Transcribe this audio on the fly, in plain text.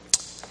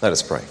Let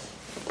us pray.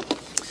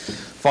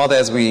 Father,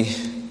 as we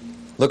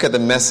look at the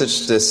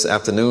message this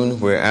afternoon,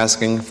 we're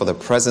asking for the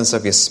presence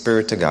of your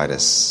Spirit to guide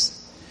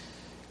us.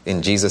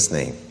 In Jesus'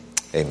 name,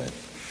 amen.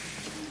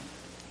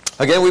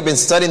 Again, we've been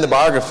studying the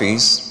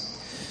biographies,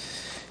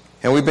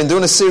 and we've been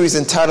doing a series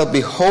entitled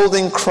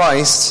Beholding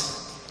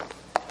Christ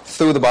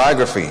Through the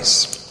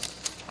Biographies.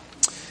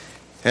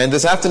 And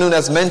this afternoon,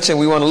 as mentioned,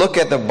 we want to look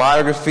at the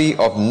biography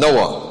of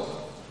Noah.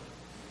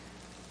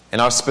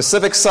 And our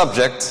specific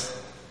subject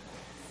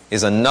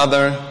is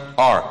another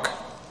ark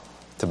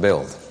to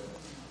build.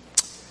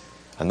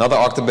 Another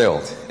ark to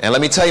build. And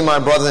let me tell you, my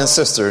brothers and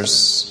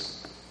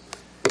sisters,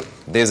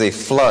 there's a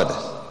flood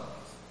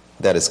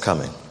that is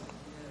coming.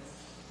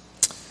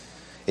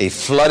 A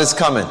flood is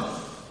coming.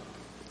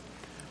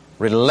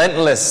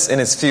 Relentless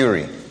in its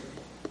fury.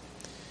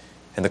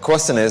 And the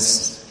question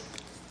is,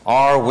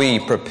 are we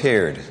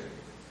prepared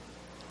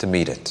to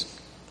meet it?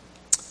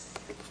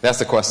 That's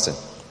the question.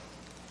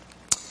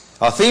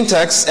 Our theme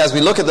text, as we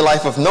look at the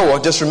life of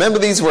Noah, just remember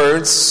these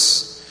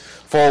words.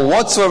 For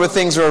whatsoever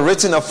things were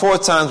written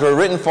aforetimes were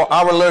written for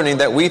our learning,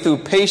 that we through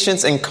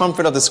patience and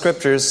comfort of the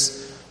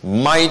Scriptures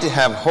might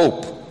have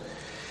hope.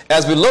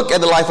 As we look at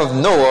the life of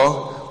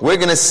Noah, we're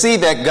going to see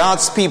that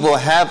God's people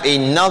have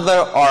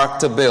another ark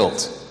to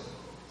build.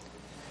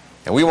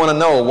 And we want to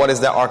know, what is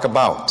that ark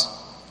about?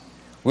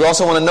 We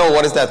also want to know,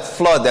 what is that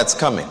flood that's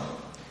coming?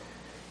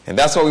 And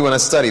that's what we want to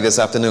study this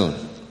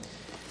afternoon.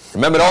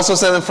 Remember, it also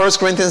says in 1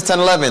 Corinthians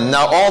 10:11,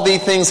 now all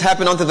these things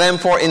happen unto them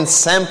for in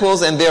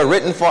samples, and they are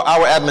written for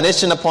our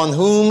admonition, upon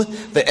whom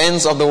the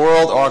ends of the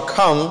world are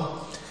come.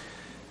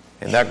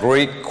 And that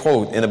great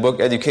quote in the book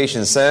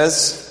Education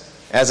says,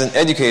 as an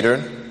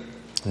educator,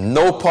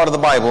 no part of the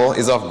Bible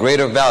is of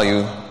greater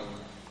value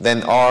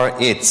than are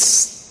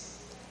its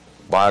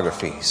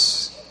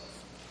biographies.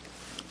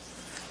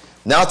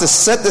 Now, to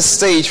set the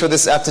stage for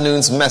this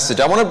afternoon's message,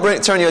 I want to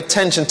turn your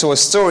attention to a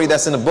story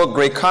that's in the book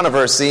Great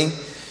Controversy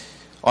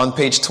on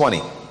page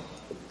 20.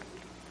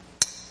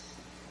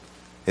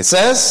 It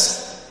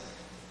says,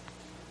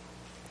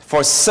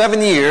 for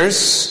 7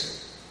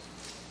 years,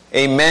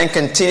 a man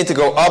continued to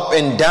go up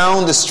and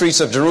down the streets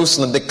of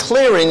Jerusalem,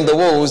 declaring the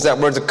woes that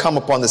were to come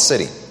upon the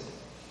city.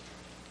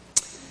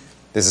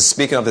 This is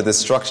speaking of the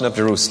destruction of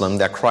Jerusalem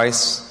that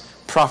Christ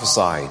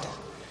prophesied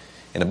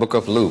in the book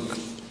of Luke.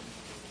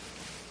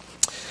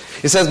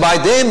 It says,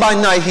 by day and by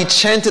night he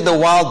chanted the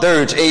wild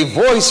dirge, a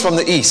voice from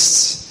the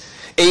east,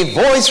 a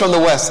voice from the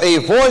west, a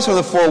voice from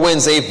the four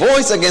winds, a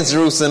voice against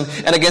Jerusalem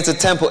and against the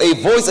temple, a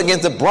voice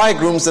against the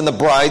bridegrooms and the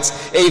brides,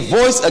 a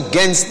voice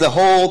against the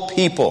whole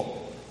people.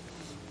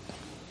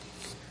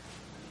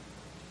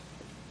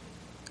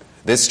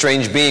 This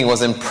strange being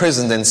was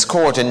imprisoned and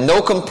scourged, and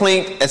no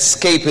complaint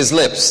escaped his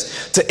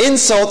lips. To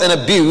insult and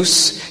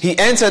abuse, he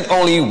answered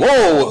only,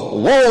 woe,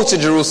 woe to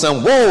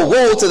Jerusalem, woe,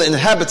 woe to the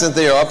inhabitants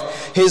thereof.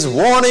 His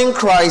warning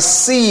cry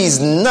ceased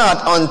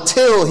not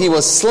until he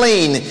was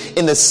slain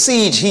in the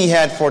siege he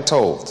had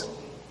foretold.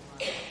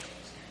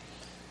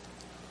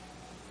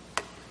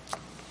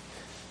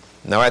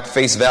 Now, at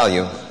face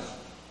value,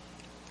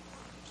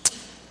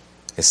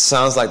 it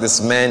sounds like this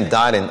man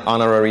died an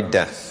honorary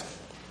death.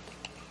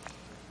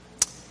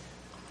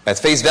 At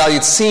face value,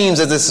 it seems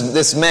that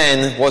this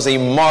man was a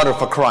martyr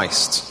for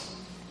Christ.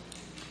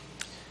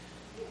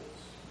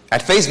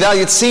 At face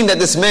value, it seemed that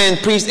this man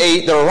preached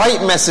the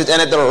right message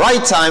and at the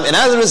right time, and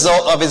as a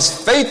result of his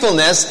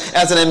faithfulness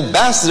as an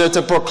ambassador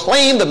to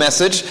proclaim the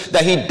message,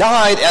 that he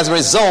died as a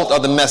result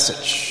of the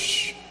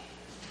message.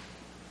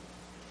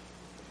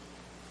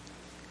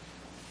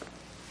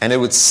 And it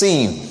would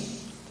seem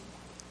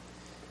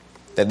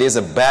that there's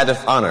a badge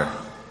of honor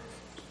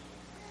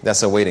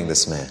that's awaiting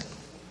this man.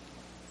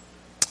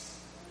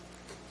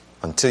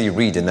 Until you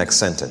read the next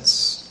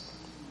sentence.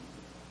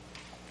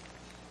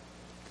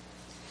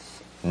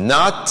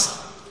 Not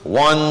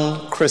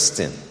one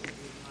Christian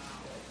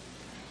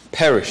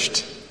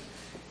perished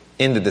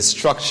in the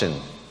destruction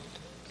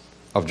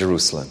of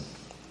Jerusalem.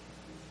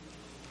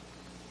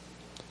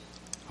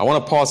 I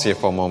want to pause here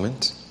for a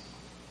moment.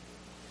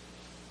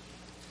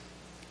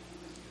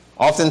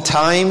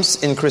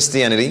 Oftentimes in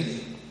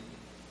Christianity,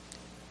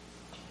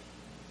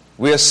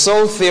 we are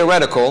so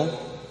theoretical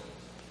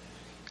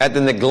at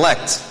the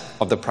neglect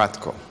of the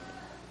practical.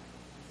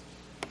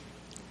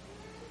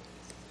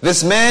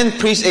 This man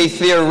preached a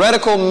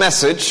theoretical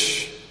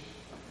message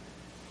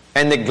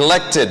and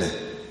neglected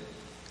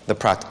the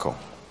practical.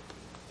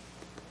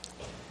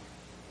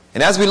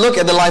 And as we look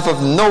at the life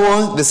of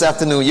Noah this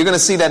afternoon, you're going to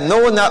see that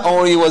Noah not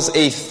only was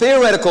a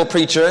theoretical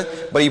preacher,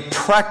 but he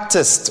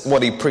practiced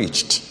what he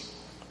preached.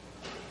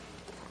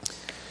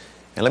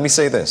 And let me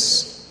say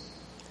this.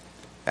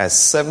 As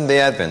Seventh-day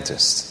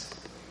Adventists,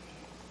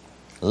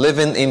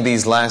 living in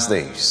these last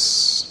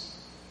days,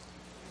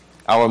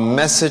 our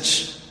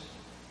message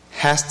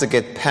has to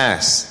get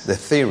past the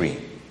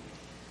theory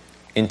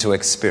into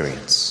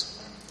experience.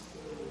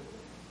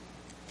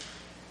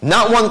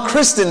 Not one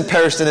Christian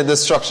perished in the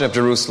destruction of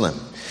Jerusalem.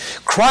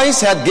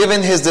 Christ had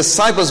given his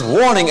disciples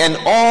warning, and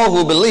all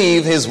who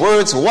believed his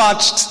words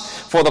watched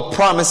for the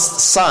promised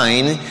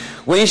sign,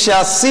 when ye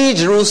shall see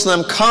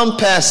Jerusalem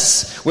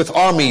compassed with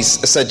armies,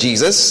 said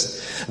Jesus,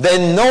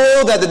 then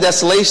know that the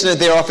desolation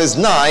thereof is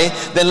nigh.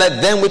 Then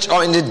let them which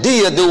are in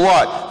Judea do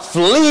what?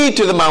 Flee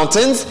to the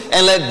mountains,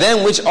 and let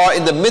them which are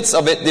in the midst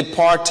of it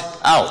depart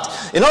out.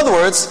 In other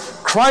words,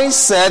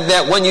 Christ said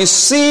that when you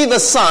see the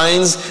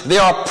signs,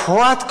 there are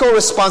practical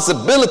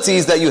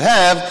responsibilities that you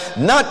have,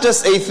 not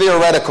just a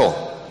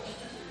theoretical.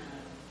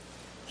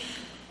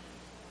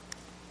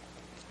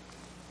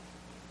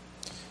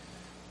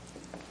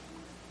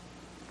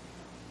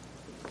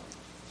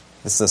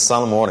 This is a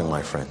solemn warning,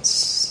 my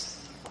friends.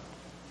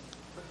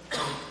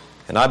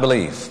 And I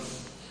believe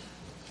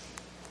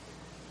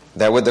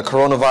that with the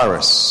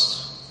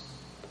coronavirus,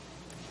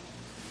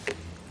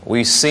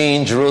 we've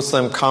seen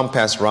Jerusalem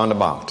compassed round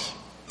about,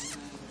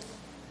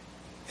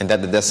 and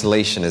that the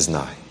desolation is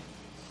nigh.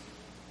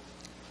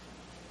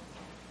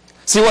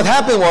 See, what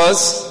happened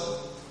was,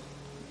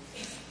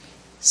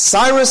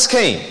 Cyrus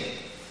came,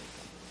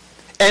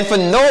 and for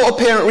no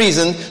apparent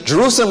reason,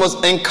 Jerusalem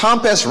was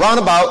encompassed round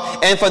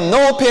about, and for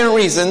no apparent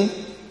reason,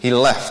 he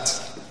left.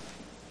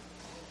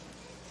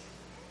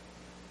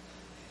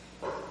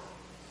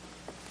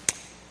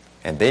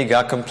 And they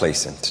got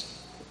complacent.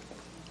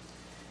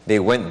 They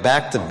went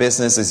back to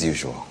business as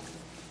usual.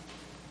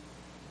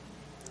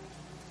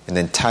 And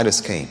then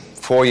Titus came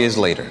 4 years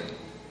later.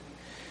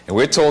 And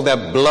we're told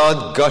that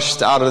blood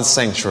gushed out of the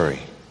sanctuary.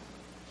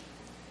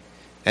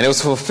 And it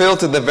was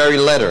fulfilled to the very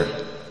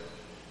letter.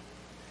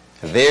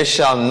 There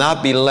shall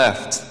not be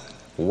left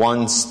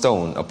one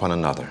stone upon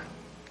another.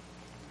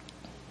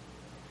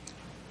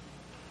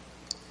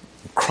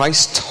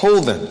 Christ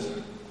told them,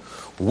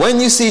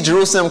 when you see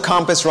Jerusalem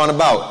compassed round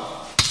about,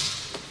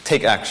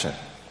 take action.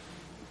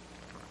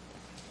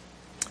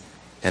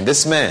 And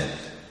this man,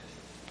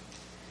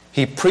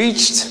 he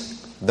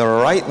preached the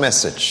right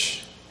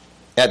message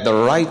at the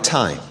right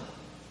time.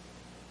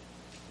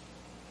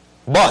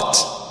 But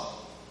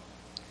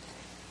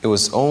it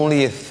was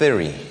only a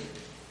theory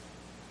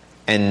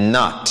and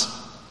not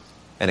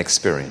an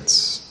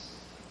experience.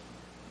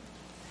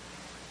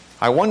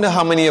 I wonder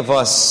how many of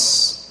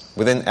us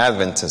within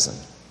Adventism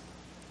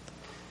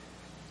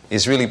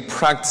is really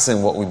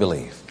practicing what we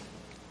believe.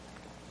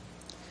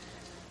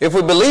 If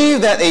we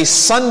believe that a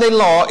Sunday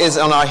law is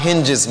on our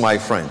hinges, my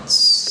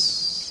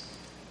friends,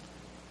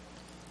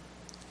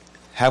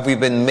 have we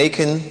been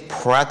making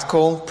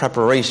practical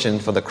preparation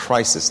for the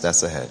crisis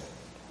that's ahead?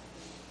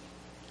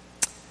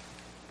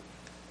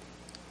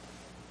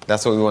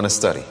 That's what we want to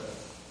study.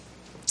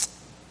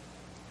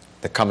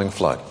 The coming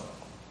flood.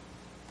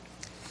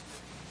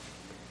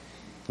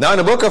 Now in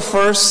the book of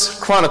 1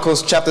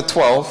 Chronicles chapter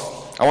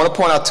 12, I want to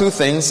point out two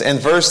things. In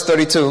verse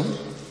 32,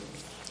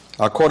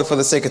 I'll quote it for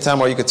the sake of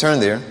time, or you could turn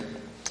there.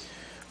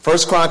 1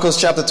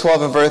 Chronicles chapter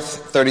 12 and verse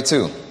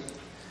 32.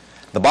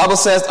 The Bible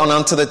says, and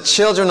unto the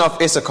children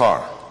of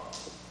Issachar.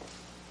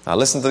 Now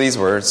listen to these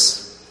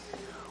words.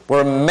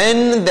 Were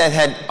men that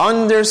had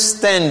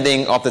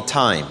understanding of the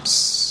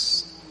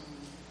times.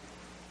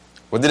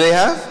 What did they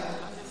have?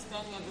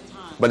 Understanding of the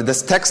times. But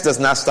this text does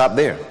not stop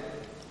there.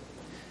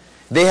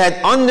 They had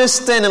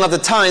understanding of the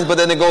times, but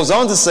then it goes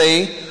on to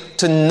say,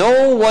 to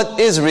know what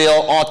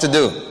Israel ought to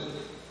do.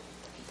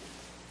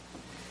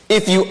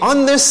 If you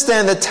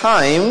understand the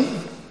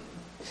time,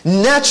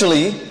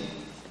 naturally,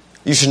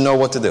 you should know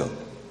what to do.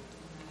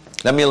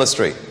 Let me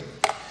illustrate.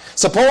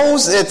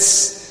 Suppose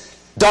it's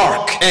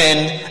dark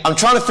and I'm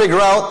trying to figure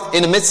out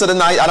in the midst of the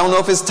night, I don't know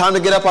if it's time to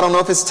get up, I don't know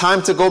if it's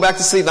time to go back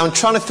to sleep. I'm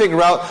trying to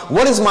figure out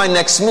what is my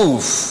next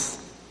move.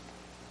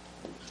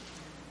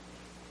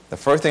 The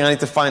first thing I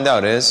need to find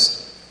out is,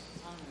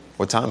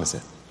 what time is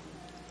it?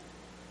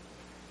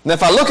 And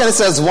if I look at it, it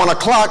says 1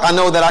 o'clock, I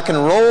know that I can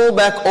roll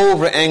back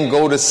over and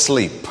go to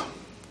sleep.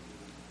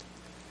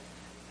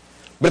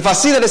 But if I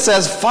see that it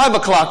says 5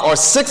 o'clock or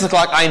 6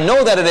 o'clock, I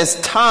know that it is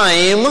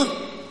time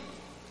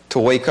to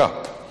wake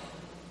up.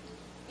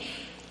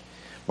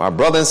 My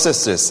brothers and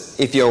sisters,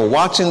 if you're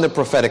watching the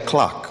prophetic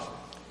clock,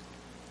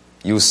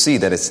 you'll see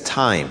that it's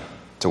time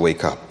to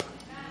wake up.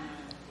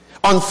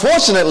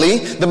 Unfortunately,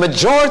 the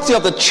majority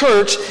of the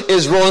church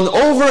is rolling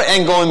over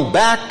and going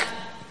back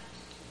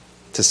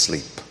to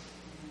sleep.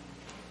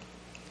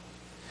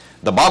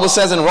 The Bible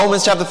says in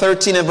Romans chapter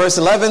 13 and verse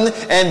 11,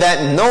 and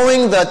that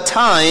knowing the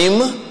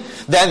time,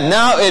 that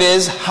now it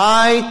is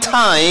high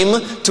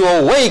time to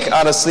awake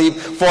out of sleep,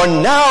 for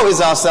now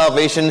is our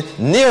salvation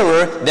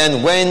nearer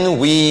than when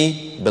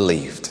we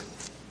believed.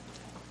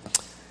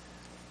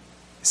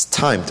 It's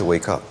time to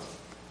wake up.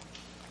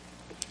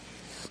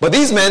 But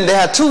these men, they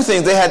had two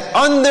things. They had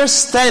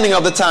understanding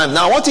of the time.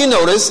 Now, what do you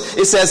notice?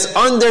 It says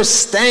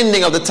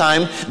understanding of the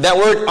time. That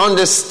word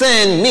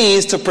understand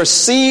means to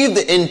perceive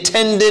the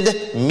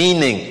intended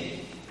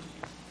meaning.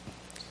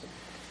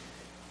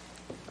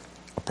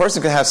 A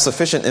person could have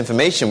sufficient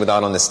information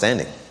without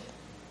understanding.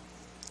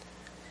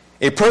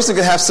 A person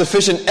could have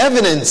sufficient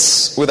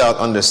evidence without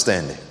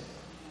understanding.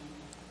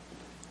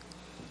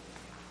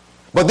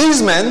 But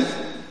these men,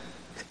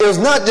 it was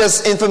not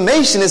just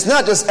information, it's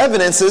not just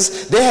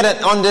evidences. They had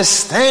an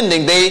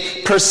understanding.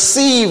 They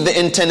perceived the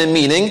intended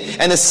meaning.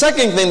 And the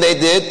second thing they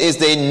did is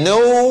they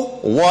know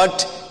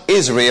what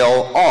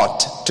Israel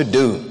ought to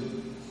do.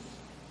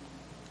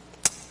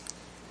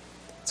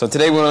 So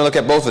today we're going to look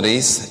at both of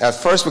these. At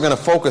first we're going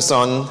to focus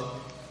on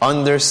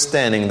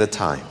understanding the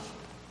time.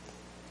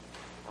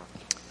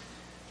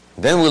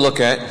 Then we'll look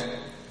at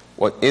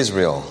what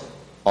Israel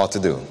ought to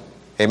do.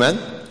 Amen?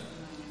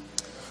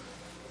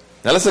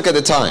 Now let's look at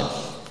the time.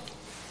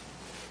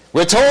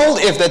 We're told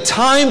if the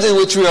times in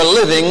which we are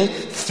living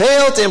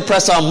fail to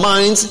impress our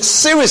minds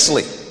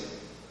seriously,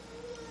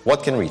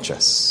 what can reach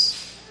us?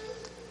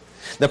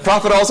 The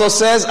prophet also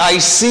says, I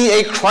see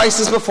a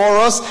crisis before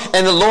us,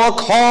 and the Lord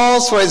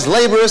calls for his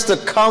laborers to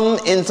come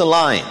into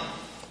line.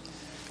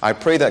 I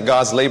pray that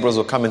God's laborers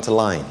will come into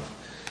line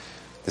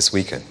this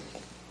weekend.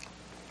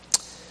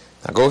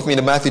 Now go with me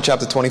to Matthew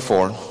chapter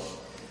 24. And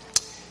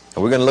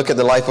we're going to look at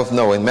the life of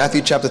Noah. In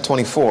Matthew chapter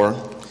 24,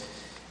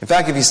 in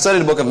fact, if you study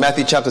the book of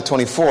Matthew chapter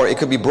 24, it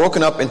could be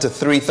broken up into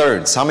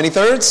 3/3. How many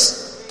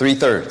thirds?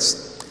 3/3.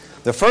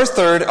 The first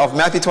third of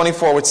Matthew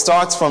 24, which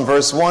starts from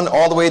verse 1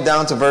 all the way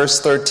down to verse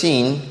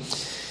 13,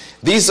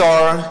 these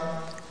are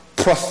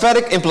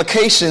prophetic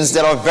implications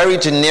that are very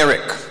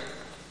generic.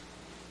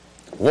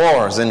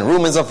 Wars and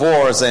rumors of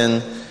wars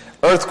and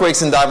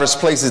earthquakes in diverse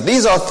places.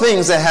 These are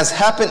things that has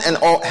happened and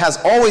has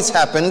always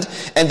happened,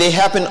 and they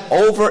happen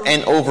over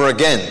and over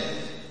again.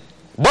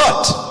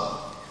 But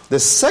the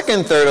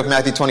second third of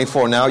Matthew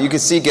 24 now, you can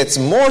see, gets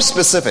more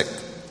specific.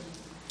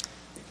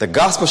 The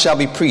gospel shall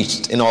be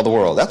preached in all the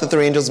world. That's the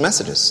three angels'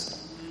 messages.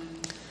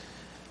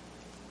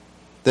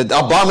 The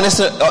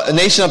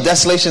abomination of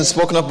desolation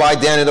spoken of by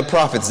Daniel the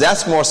prophets.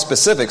 That's more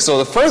specific. So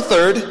the first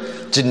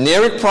third,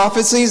 generic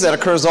prophecies that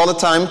occurs all the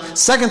time.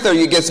 Second third,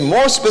 it gets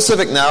more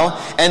specific now.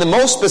 And the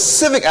most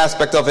specific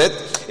aspect of it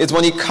is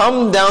when you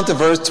come down to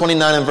verse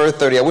 29 and verse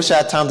 30. I wish I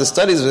had time to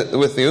study this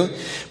with you.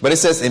 But it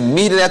says,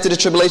 immediately after the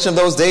tribulation of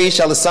those days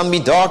shall the sun be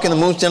dark and the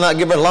moon shall not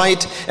give her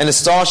light and the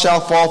stars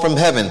shall fall from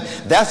heaven.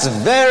 That's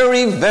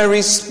very,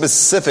 very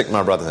specific,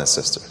 my brothers and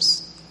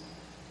sisters.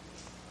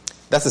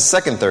 That's the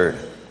second third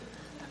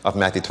of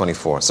Matthew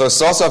 24. So it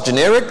starts off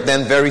generic,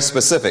 then very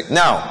specific.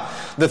 Now,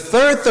 the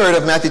third third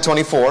of Matthew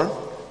 24,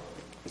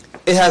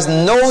 it has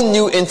no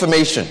new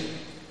information.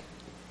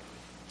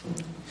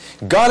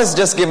 God has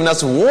just given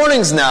us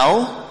warnings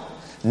now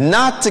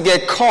not to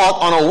get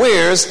caught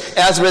unawares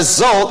as a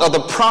result of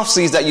the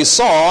prophecies that you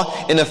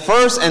saw in the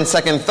first and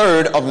second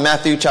third of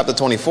Matthew chapter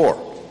 24.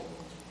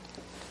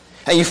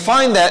 And you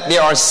find that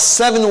there are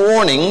 7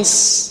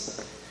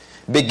 warnings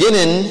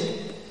beginning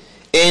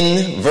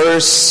in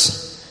verse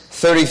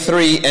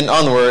 33 and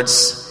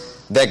onwards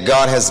that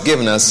God has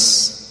given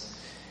us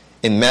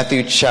in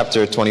Matthew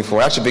chapter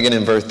 24. Actually begin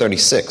in verse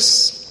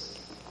 36.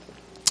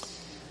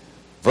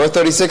 Verse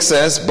 36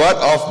 says, but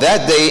of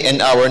that day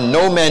and hour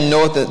no man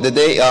knoweth the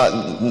day,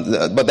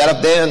 but that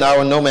of day and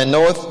hour no man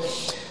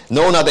knoweth,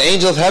 no, not the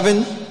angel of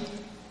heaven,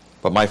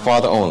 but my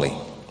Father only.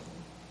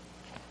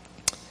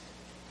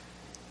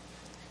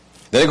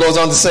 Then it goes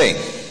on to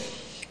say,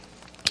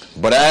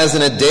 but as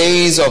in the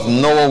days of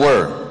Noah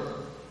were,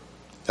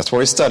 that's what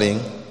we're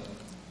studying,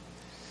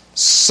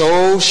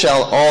 so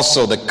shall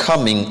also the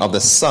coming of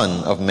the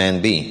Son of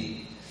Man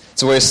be.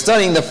 So we're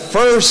studying the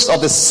first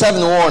of the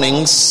 7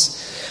 warnings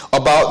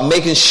about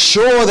making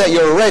sure that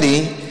you're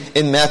ready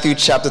in Matthew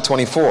chapter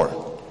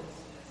 24.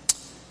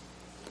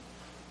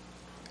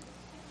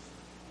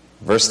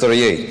 Verse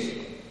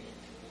 38.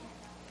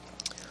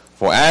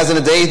 For as in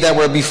the days that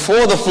were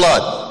before the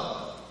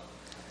flood,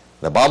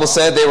 the Bible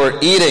said they were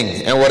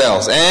eating, and what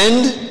else?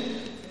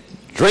 And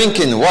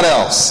drinking, what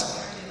else?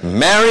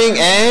 Marrying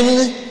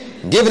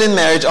and giving in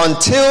marriage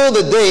until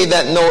the day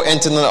that Noah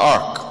entered the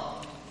ark.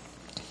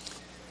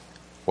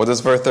 What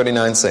does verse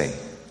 39 say?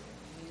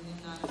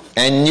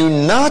 And knew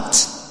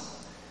not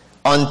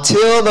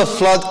until the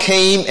flood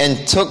came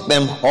and took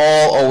them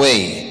all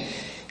away.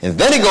 And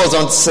then it goes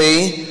on to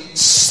say,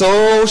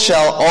 so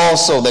shall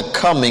also the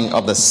coming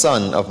of the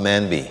Son of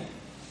Man be.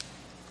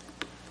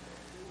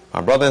 My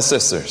brothers and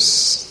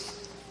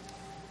sisters,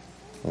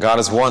 God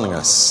is warning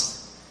us.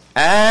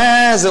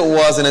 As it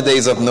was in the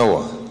days of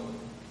Noah,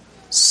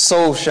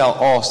 so shall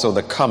also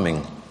the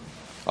coming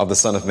of the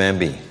Son of Man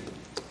be.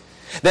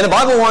 Then the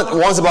Bible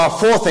warns about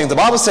 4 things. The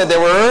Bible said they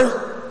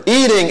were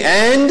eating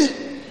and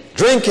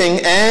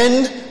drinking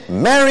and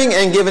marrying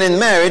and giving in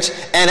marriage.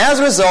 And as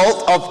a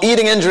result of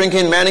eating and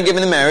drinking, marrying and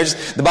giving in marriage,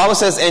 the Bible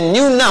says, and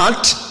knew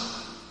not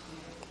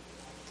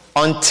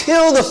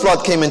until the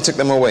flood came and took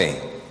them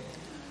away.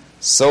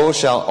 So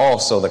shall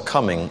also the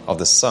coming of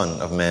the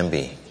Son of Man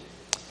be.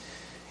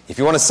 If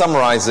you want to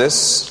summarize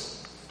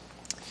this,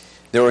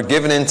 they were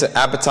given into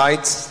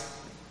appetite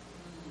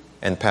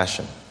and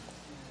passion.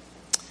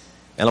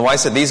 Ellen White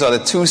said these are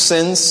the 2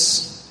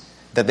 sins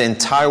that the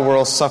entire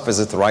world suffers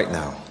with right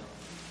now.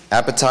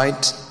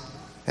 Appetite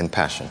and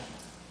passion.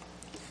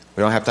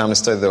 We don't have time to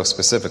study those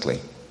specifically.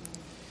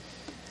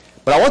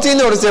 But I want you to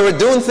notice they were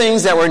doing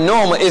things that were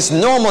normal. It's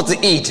normal to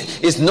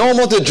eat. It's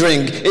normal to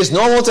drink. It's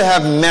normal to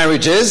have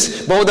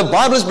marriages. But what the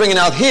Bible is bringing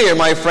out here,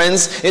 my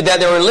friends, is that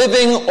they were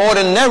living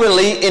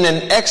ordinarily in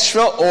an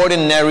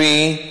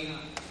extraordinary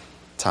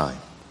time.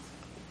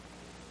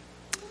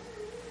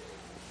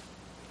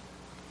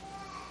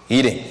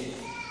 Eating,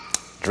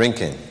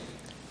 drinking,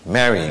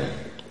 marrying,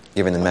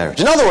 even in marriage.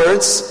 In other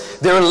words,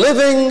 they were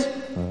living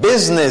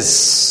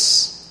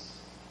business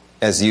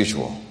as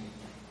usual.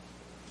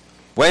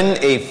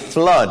 When a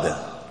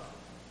flood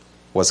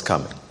was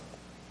coming.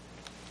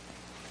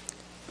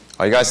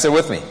 Are you guys still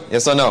with me?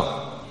 Yes or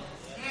no?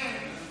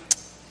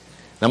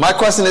 Now my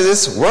question is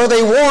this, were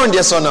they warned,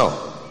 yes or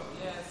no?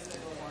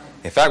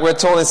 In fact, we're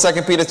told in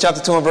 2 Peter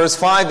chapter 2 and verse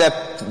 5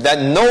 that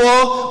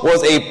Noah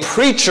was a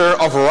preacher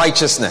of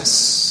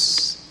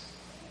righteousness.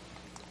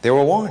 They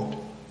were warned.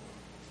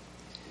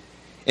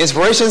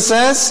 Inspiration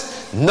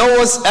says,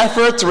 Noah's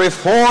effort to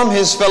reform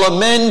his fellow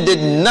men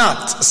did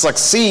not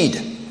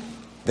succeed.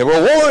 They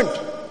were warned.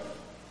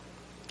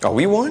 Are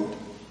we warned?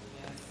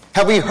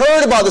 Have we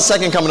heard about the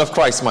second coming of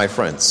Christ, my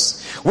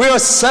friends? We are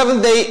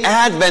Seventh-day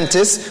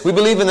Adventists. We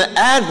believe in the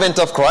advent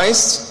of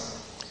Christ.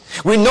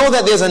 We know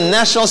that there's a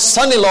national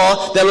Sunday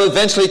law that will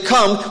eventually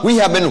come. We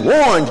have been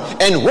warned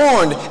and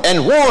warned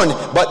and warned.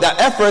 But the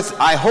efforts,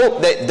 I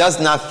hope, that does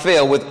not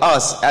fail with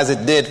us as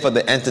it did for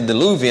the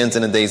antediluvians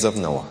in the days of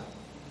Noah.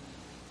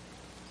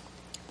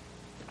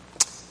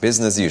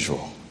 Business as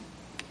usual.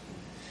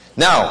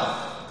 Now,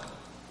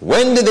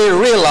 when did they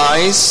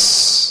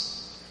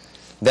realize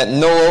that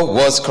Noah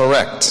was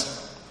correct?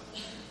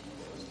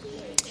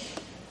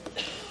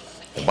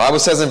 The Bible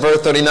says in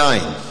verse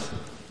 39,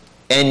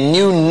 and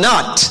knew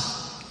not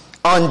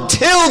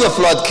until the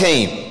flood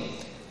came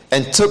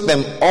and took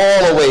them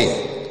all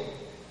away.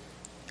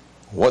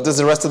 What does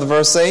the rest of the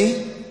verse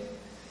say?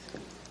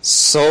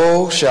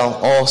 So shall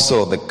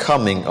also the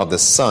coming of the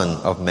Son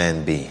of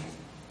Man be.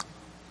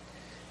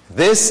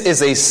 This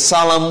is a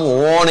solemn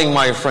warning,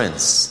 my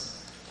friends.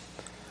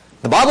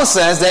 The Bible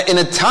says that in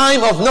the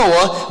time of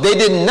Noah, they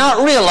did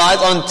not realize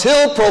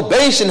until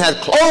probation had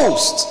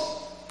closed.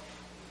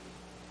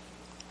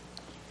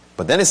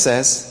 But then it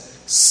says,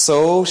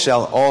 so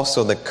shall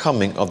also the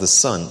coming of the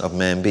Son of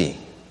Man be.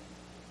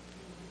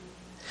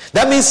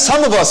 That means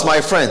some of us,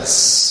 my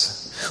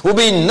friends, will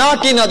be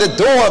knocking at the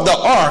door of the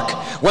ark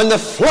when the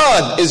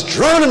flood is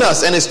drowning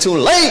us and it's too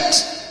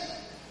late.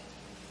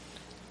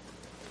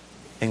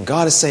 And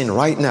God is saying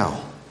right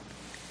now,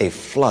 a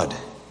flood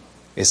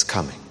is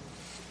coming.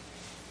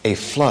 A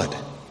flood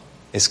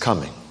is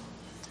coming.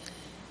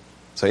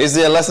 So is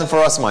there a lesson for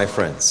us, my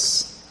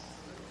friends?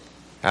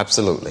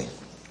 Absolutely.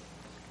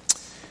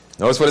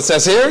 Notice what it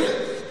says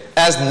here.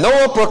 As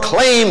Noah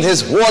proclaimed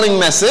his warning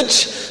message,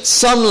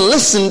 some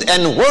listened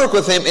and worked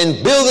with him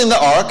in building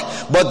the ark,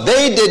 but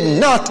they did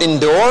not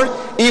endure.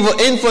 Evil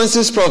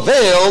influences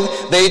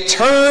prevailed. They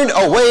turned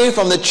away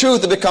from the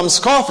truth to become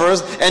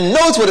scoffers. And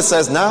notice what it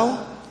says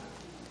now.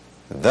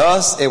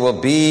 Thus it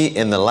will be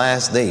in the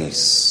last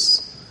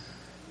days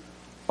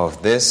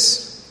of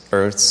this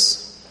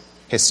earth's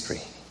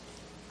history.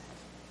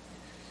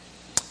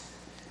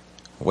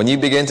 When you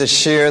begin to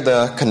share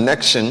the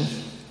connection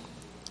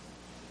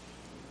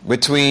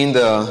between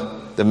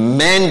the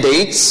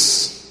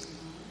mandates,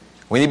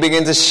 when you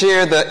begin to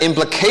share the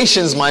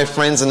implications, my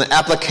friends, and the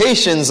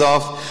applications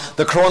of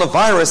the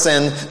coronavirus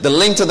and the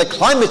link to the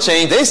climate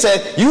change, they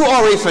said, you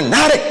are a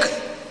fanatic.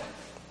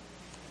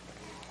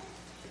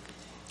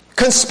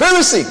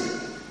 Conspiracy.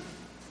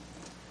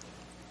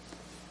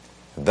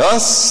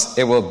 Thus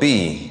it will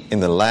be in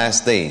the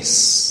last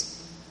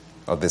days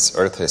of this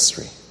earth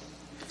history.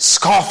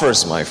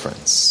 Scoffers, my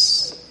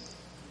friends.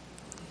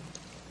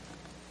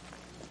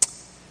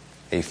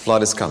 A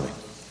flood is coming.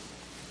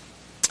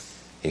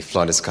 A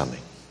flood is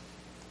coming.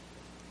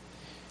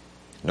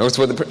 Notice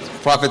what the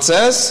prophet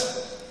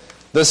says.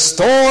 The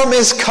storm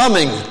is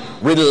coming,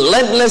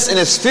 relentless in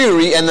its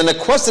fury, and then the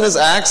question is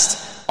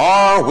asked,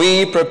 are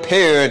we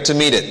prepared to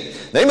meet it?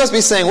 They must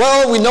be saying,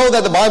 well, we know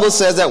that the Bible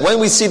says that when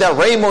we see that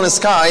rainbow in the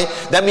sky,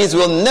 that means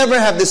we'll never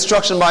have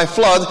destruction by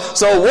flood.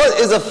 So what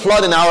is a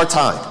flood in our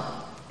time?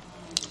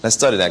 Let's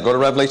study that. Go to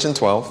Revelation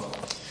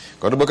 12.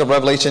 Go to the book of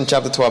Revelation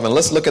chapter 12, and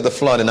let's look at the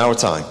flood in our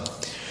time.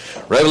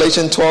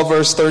 Revelation 12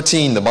 verse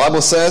 13. The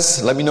Bible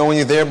says, let me know when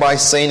you're there by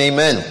saying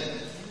amen.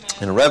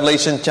 In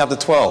Revelation chapter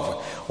 12.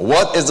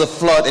 What is a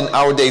flood in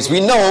our days? We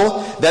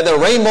know that the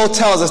rainbow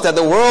tells us that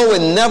the world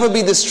will never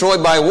be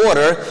destroyed by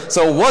water.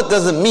 So what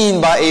does it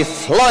mean by a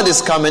flood is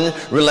coming,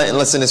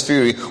 relentless in its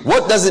fury?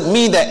 What does it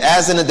mean that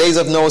as in the days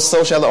of Noah,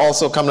 so shall it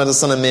also come to the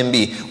Son of Man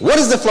be? What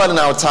is the flood in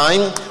our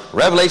time?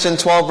 Revelation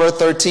 12 verse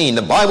 13.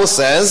 The Bible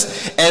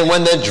says, and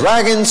when the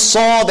dragon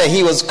saw that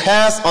he was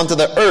cast unto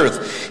the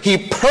earth, he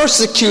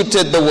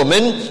persecuted the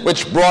woman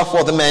which brought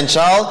forth the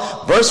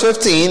man-child. Verse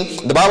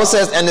 15, the Bible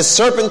says, and the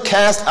serpent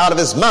cast out of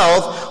his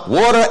mouth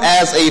water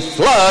as a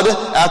flood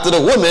after the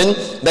woman,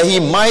 that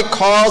he might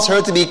cause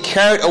her to be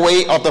carried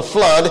away of the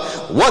flood.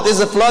 What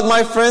is a flood,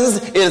 my friends?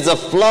 It is a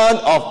flood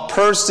of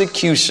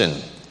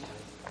persecution.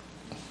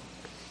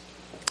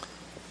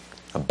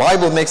 The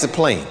Bible makes it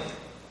plain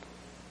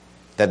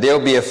that there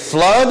will be a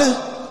flood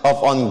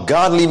of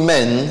ungodly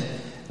men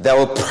that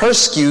will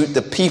persecute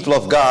the people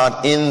of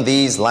God in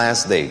these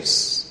last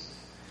days.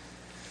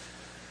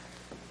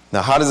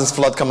 Now, how does this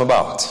flood come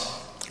about?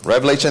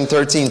 Revelation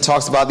 13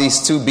 talks about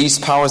these two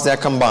beast powers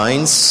that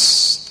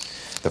combines.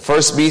 The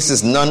first beast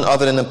is none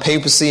other than the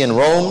papacy in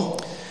Rome.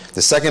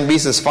 The second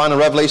beast is found in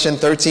Revelation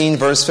 13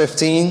 verse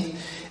 15.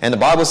 And the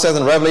Bible says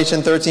in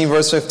Revelation 13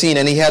 verse 15,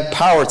 and he had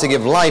power to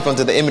give life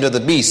unto the image of the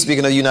beast,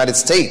 speaking of the United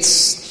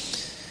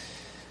States.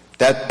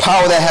 That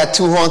power that had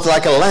two horns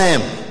like a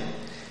lamb,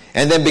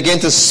 and then began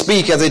to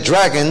speak as a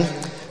dragon.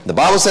 The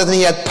Bible says that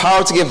he had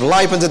power to give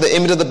life unto the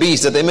image of the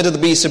beast, that the image of the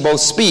beast should both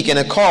speak, and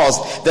it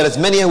caused that as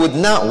many who would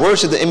not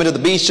worship the image of the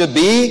beast should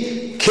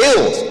be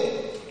killed.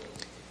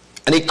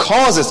 And he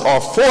causes or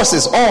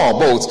forces all,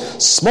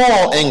 both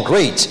small and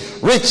great,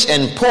 rich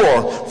and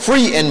poor,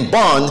 free and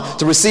bond,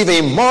 to receive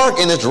a mark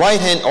in his right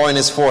hand or in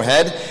his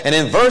forehead. And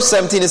in verse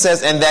 17 it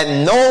says, and that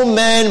no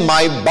man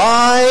might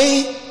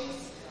buy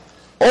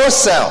or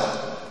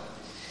sell,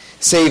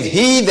 save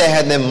he that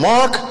had the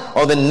mark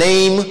or the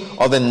name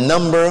or the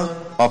number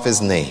of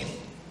his name.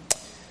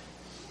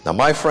 Now,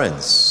 my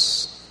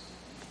friends,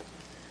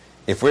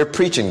 if we're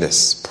preaching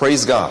this,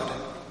 praise God,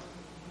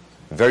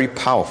 very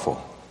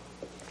powerful.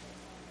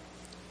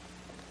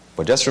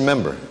 But just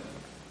remember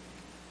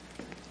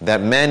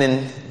that man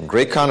in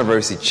Great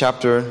Controversy,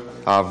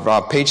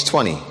 page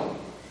 20,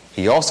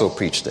 he also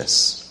preached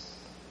this.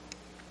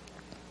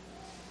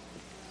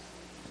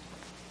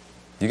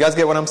 You guys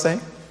get what I'm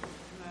saying?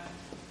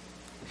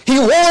 He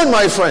warned,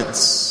 my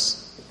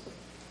friends,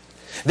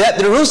 that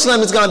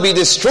Jerusalem is going to be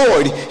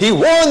destroyed. He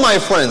warned, my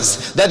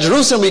friends, that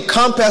Jerusalem will be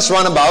compassed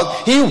round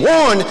about. He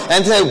warned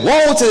and said,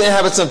 woe to the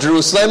inhabitants of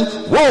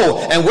Jerusalem,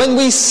 woe. And when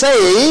we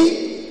say,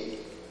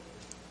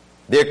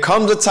 there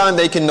comes a time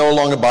they can no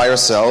longer buy or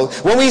sell,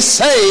 when we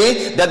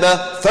say that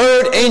the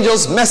third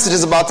angel's message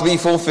is about to be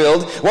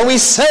fulfilled, when we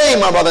say,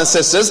 my brothers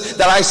and sisters,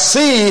 that I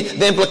see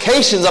the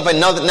implications of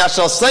another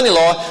national spending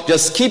law,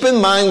 just keep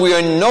in mind we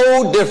are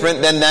no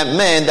different than that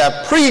man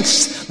that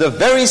preached the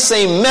very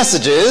same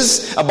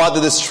messages about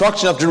the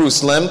destruction of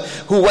Jerusalem,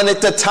 who when the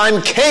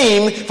time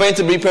came for him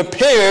to be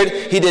prepared,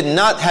 he did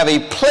not have a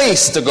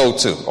place to go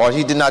to, or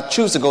he did not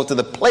choose to go to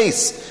the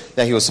place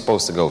that he was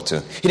supposed to go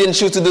to. He didn't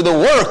choose to do the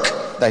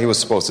work that he was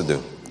supposed to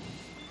do.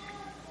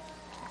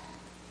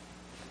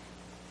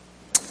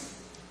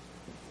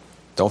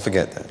 Don't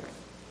forget that.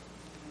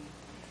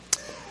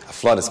 A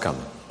flood is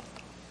coming.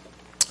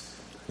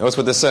 Notice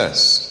what this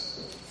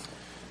says.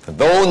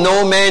 Though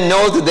no man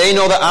knows the day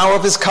nor the hour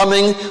of his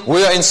coming,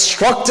 we are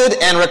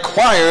instructed and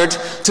required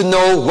to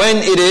know when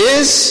it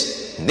is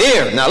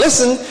near. Now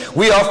listen,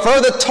 we are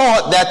further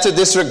taught that to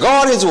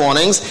disregard his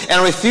warnings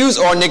and refuse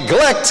or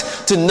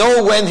neglect to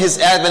know when his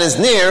advent is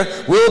near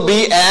will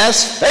be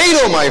as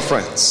fatal, my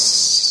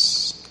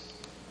friends,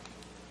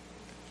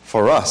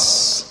 for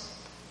us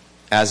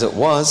as it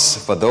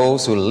was for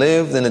those who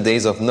lived in the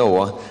days of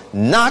Noah,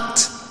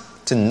 not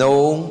to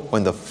know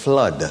when the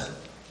flood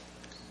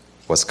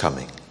was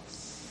coming.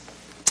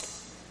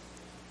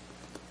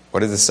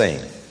 What is it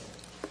saying?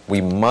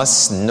 We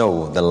must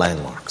know the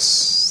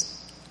landmarks.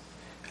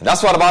 And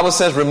that's why the Bible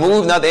says,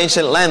 remove not the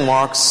ancient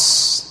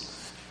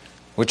landmarks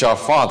which our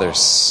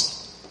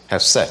fathers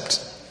have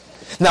set.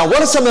 Now,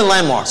 what are some of the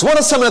landmarks? What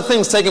are some of the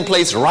things taking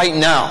place right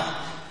now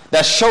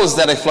that shows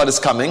that a flood is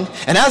coming?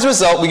 And as a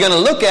result, we're going to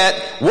look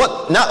at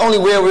what, not only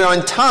where we are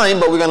in time,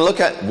 but we're going to look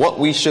at what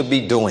we should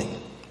be doing.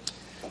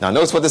 Now,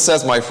 notice what this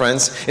says, my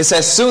friends. It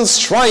says, soon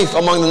strife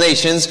among the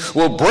nations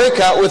will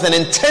break out with an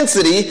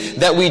intensity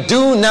that we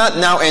do not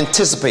now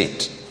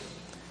anticipate.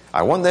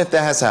 I wonder if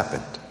that has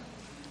happened.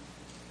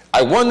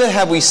 I wonder,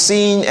 have we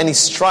seen any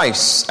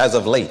strifes as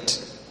of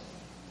late?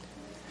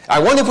 I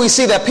wonder if we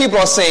see that people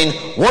are saying,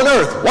 one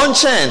earth, one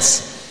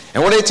chance.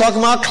 And what are they talking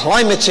about?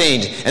 Climate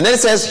change. And then it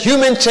says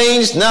human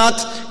change, not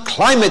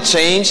climate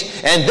change.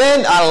 And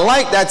then I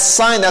like that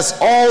sign that's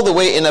all the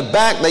way in the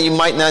back that you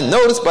might not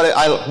notice, but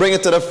I'll bring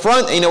it to the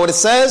front. And you know what it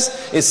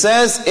says? It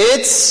says,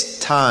 it's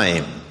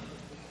time.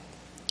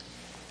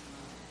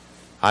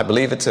 I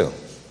believe it too.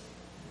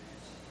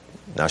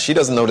 Now, she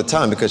doesn't know the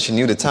time because she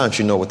knew the time.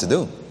 She knew what to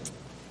do.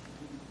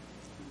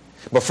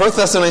 But 1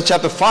 Thessalonians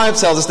chapter 5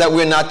 tells us that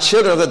we're not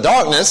children of the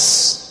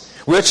darkness,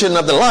 we're children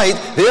of the light.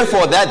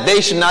 Therefore, that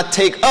day should not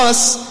take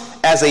us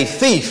as a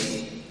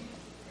thief.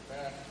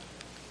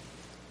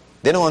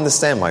 They don't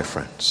understand, my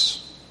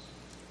friends.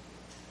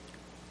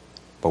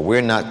 But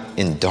we're not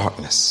in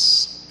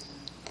darkness.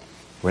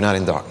 We're not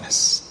in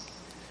darkness.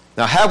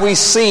 Now, have we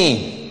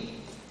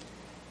seen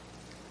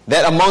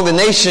that among the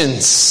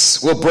nations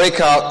will break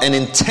out an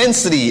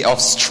intensity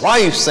of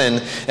strifes and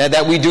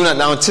that we do not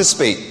now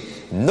anticipate?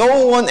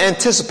 No one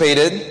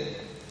anticipated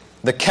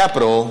the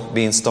Capitol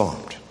being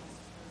stormed.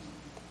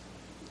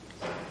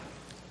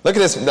 Look at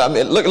this.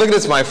 Look at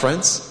this, my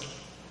friends.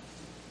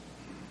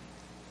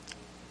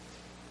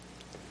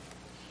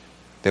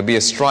 There'll be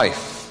a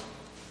strife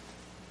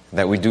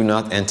that we do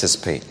not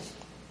anticipate.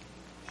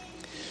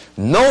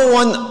 No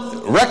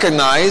one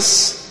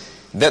recognized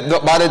that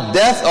by the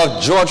death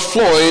of George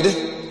Floyd,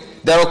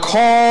 that will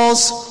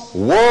cause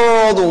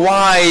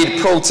worldwide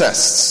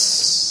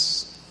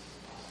protests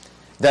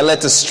that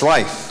led to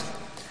strife.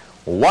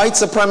 White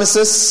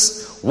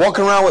supremacists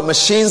walking around with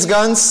machine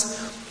guns,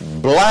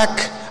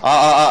 black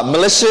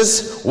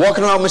militias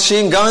walking around with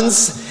machine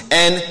guns,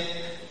 and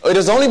it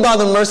is only by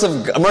the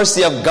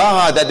mercy of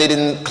God that they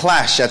didn't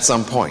clash at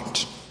some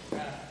point.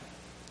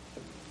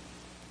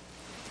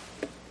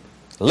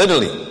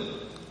 Literally,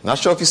 not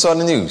sure if you saw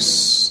the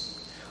news,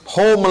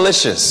 whole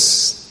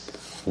militias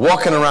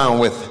walking around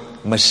with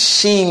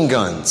machine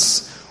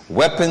guns,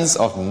 weapons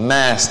of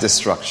mass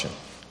destruction.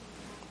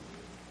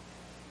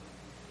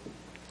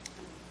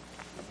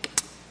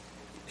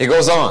 It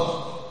goes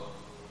on.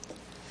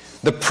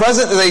 The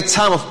present is a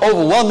time of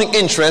overwhelming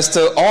interest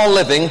to all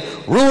living,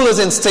 rulers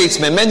and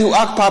statesmen, men who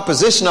occupy a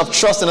position of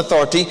trust and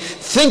authority,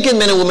 thinking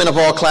men and women of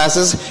all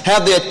classes,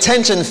 have their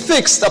attention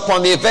fixed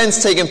upon the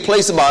events taking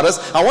place about us.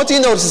 I want you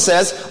to notice it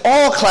says,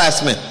 all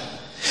classmen.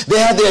 They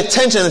have their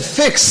attention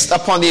fixed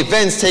upon the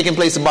events taking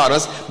place about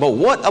us. But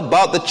what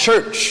about the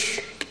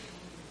church?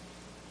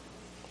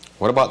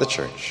 What about the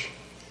church?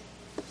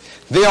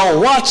 They are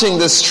watching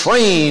the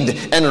strained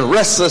and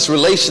restless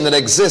relation that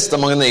exists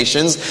among the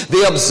nations.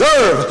 They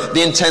observe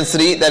the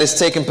intensity that is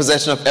taking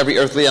possession of every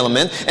earthly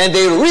element, and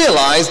they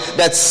realize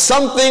that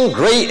something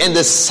great and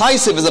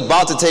decisive is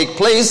about to take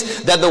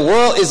place, that the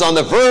world is on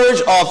the verge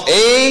of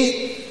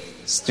a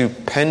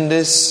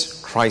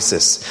stupendous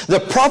crisis. The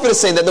prophet is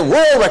saying that the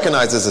world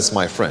recognizes this,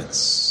 my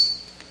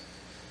friends.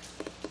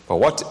 But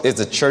what is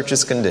the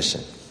church's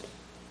condition?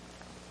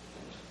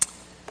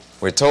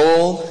 We're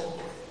told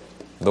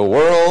the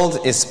world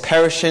is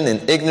perishing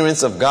in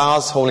ignorance of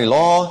God's holy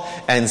law,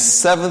 and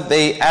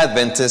Seventh-day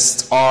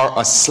Adventists are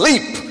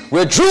asleep.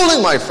 We're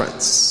drooling, my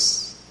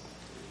friends,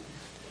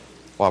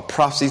 while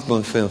prophecies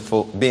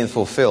being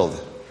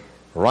fulfilled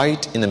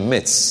right in the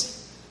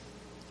midst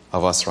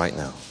of us right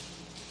now.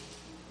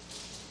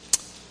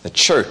 The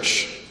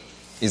church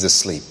is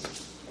asleep.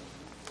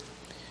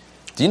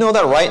 Do you know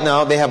that right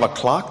now they have a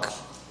clock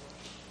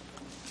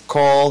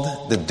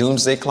called the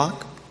Doomsday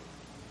Clock?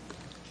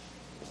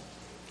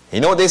 You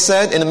know what they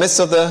said in the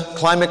midst of the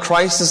climate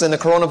crisis and the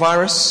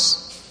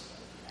coronavirus?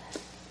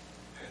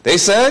 They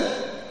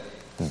said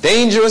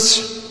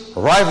dangerous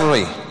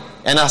rivalry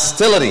and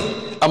hostility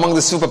among the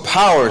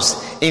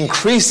superpowers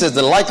increases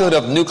the likelihood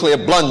of nuclear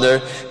blunder.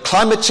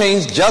 Climate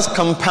change just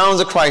compounds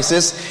the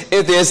crisis.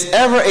 If there's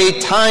ever a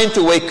time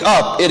to wake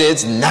up, it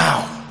is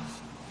now.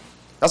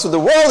 That's what the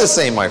world is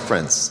saying, my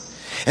friends.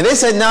 And they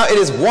said now it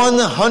is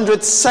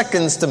 100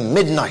 seconds to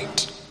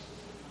midnight.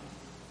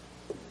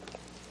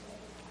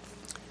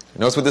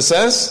 Notice what this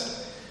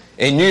says?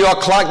 A New York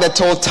clock that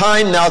told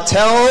time now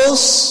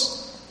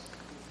tells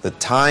the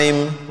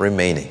time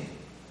remaining.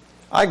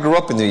 I grew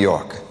up in New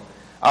York.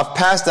 I've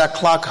passed that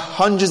clock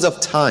hundreds of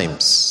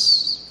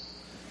times.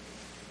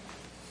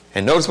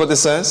 And notice what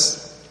this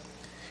says?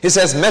 It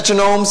says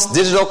Metronome's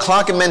digital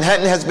clock in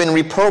Manhattan has been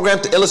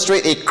reprogrammed to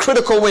illustrate a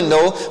critical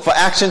window for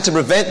action to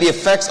prevent the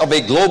effects of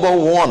a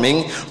global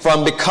warming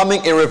from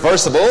becoming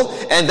irreversible.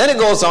 And then it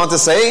goes on to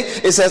say,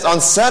 it says on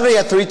Saturday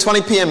at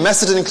 3:20 p.m.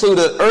 messages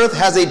included Earth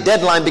has a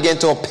deadline began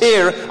to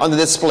appear on the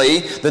display.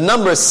 The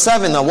numbers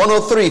 7,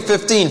 103,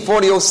 15,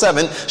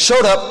 4007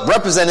 showed up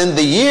representing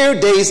the year,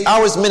 days,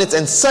 hours, minutes,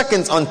 and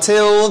seconds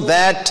until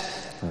that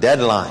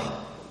deadline.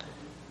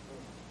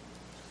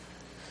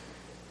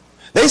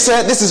 They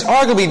said this is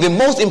arguably the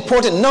most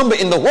important number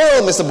in the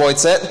world, Mr. Boyd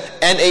said,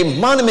 and a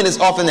monument is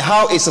often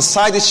how a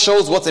society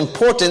shows what's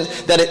important,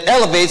 that it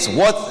elevates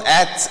what's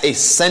at a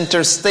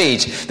center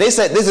stage. They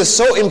said this is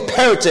so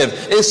imperative,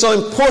 it is so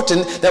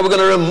important that we're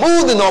going to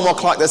remove the normal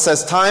clock that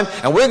says time,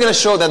 and we're going to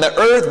show that the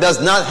earth does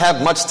not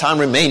have much time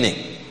remaining.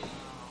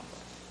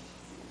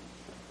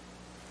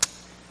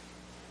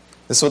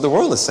 This is what the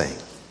world is saying.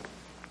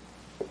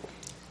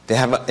 They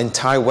have an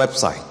entire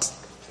website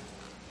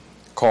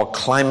called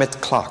Climate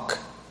Clock.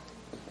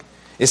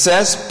 It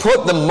says,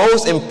 put the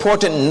most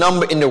important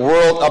number in the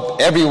world up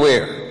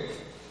everywhere.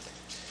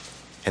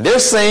 And they're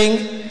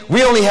saying,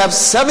 we only have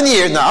 7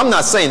 years. Now, I'm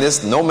not saying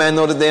this. No man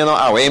knows the day nor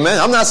hour. Amen?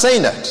 I'm not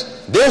saying that.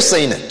 They're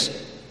saying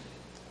it.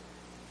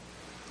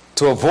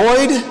 To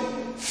avoid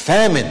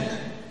famine,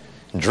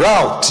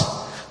 drought,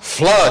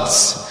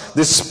 floods,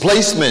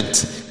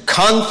 displacement,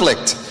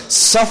 conflict,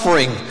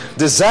 suffering,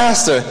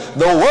 disaster,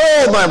 the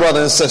world, my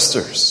brothers and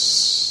sisters.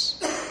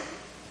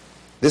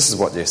 This is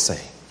what they're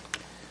saying.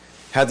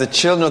 Have the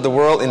children of the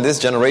world in this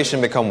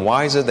generation become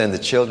wiser than the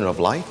children of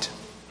light?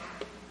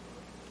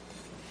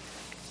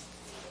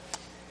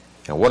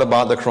 And what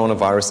about the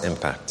coronavirus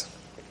impact?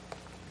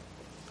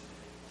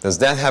 Does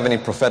that have any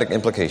prophetic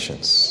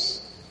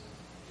implications?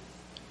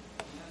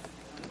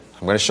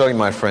 I'm going to show you,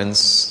 my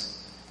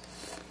friends,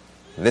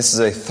 this is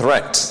a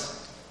threat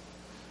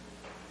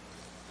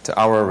to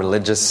our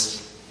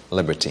religious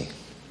liberty.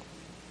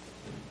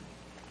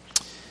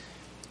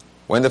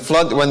 When the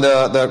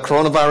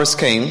coronavirus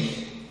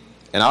came,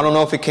 and I don't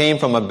know if it came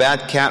from a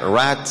bad cat,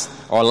 rat,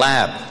 or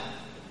lab,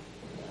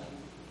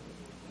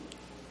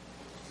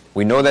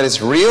 We know that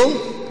it's real,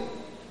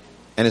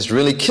 and it's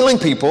really killing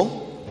people.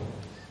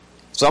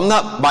 So I'm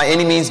not by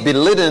any means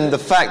belittling the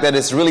fact that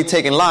it's really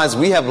taking lives.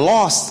 We have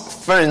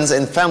lost friends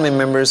and family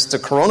members to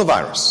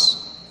coronavirus.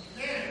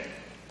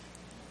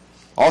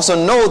 Also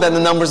know that the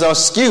numbers are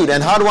skewed.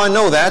 And how do I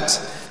know that?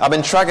 I've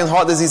been tracking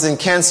heart disease and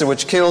cancer,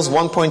 which kills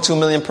 1.2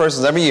 million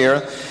persons every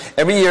year.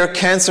 Every year,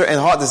 cancer and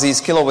heart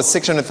disease kill over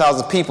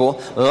 600,000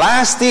 people.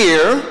 Last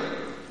year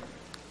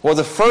was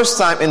the first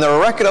time in the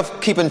record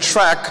of keeping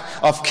track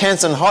of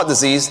cancer and heart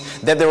disease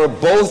that they were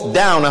both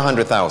down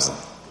 100,000.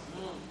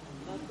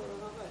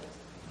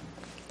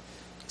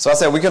 So I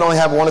said we can only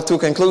have one or two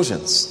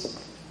conclusions.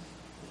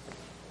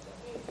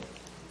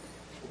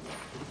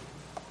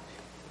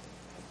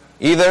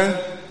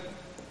 Either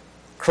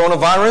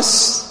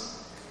coronavirus,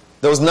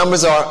 those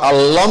numbers are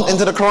lumped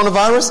into the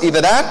coronavirus,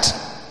 either that,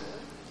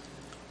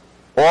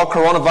 or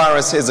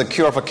coronavirus is a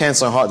cure for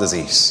cancer and heart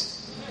disease.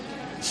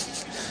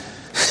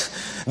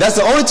 That's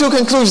the only two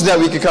conclusions that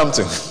we could come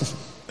to.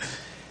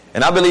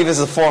 And I believe it's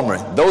the former.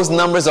 Those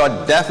numbers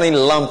are definitely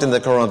lumped in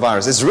the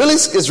coronavirus. It's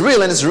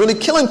real and it's really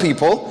killing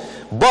people,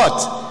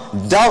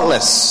 but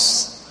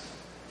doubtless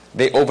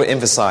they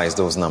overemphasize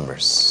those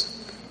numbers.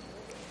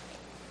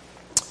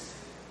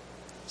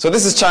 So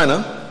this is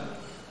China.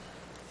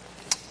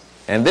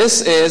 And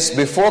this is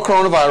before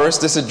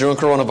coronavirus, this is during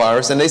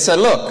coronavirus, and they said,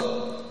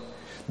 look,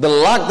 the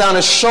lockdown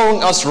is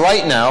showing us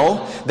right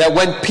now that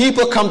when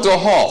people come to a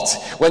halt,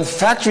 when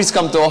factories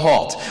come to a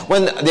halt,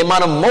 when the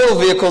amount of motor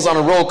vehicles on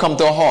the road come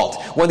to a halt,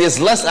 when there's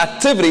less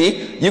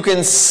activity, you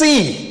can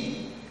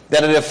see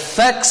that it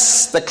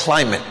affects the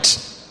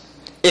climate.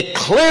 It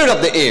cleared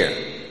up the air.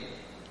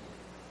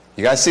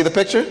 You guys see the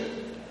picture?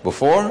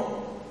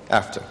 Before,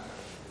 after.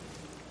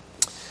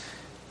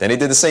 Then he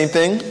did the same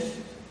thing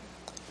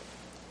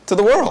to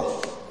the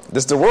world.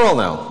 This is the world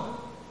now.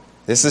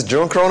 This is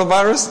during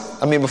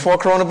coronavirus. Before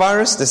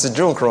coronavirus. This is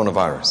during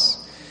coronavirus.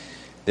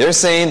 They're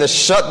saying the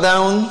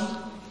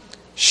shutdown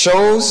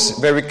shows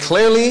very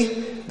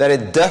clearly that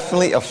it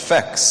definitely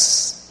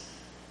affects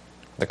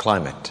the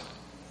climate.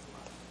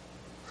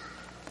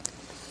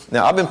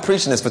 Now, I've been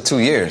preaching this for 2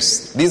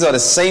 years. These are the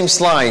same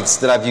slides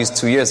that I've used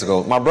 2 years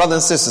ago. My brothers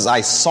and sisters,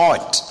 I saw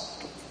it.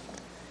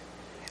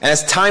 And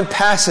as time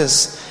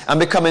passes, I'm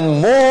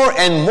becoming more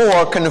and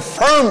more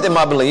confirmed in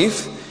my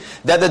belief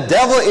that the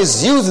devil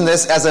is using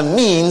this as a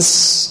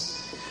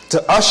means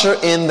to usher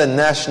in the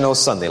national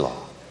Sunday law.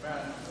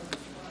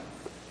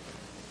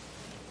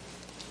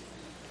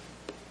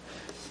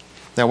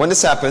 Now, when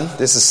this happened,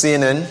 this is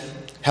CNN,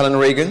 Helen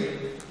Reagan.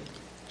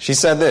 She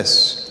said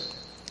this: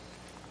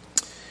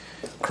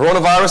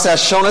 coronavirus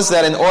has shown us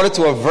that in order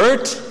to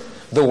avert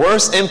the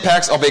worst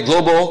impacts of a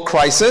global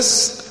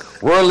crisis,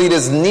 world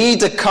leaders need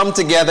to come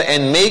together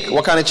and make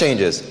what kind of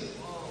changes?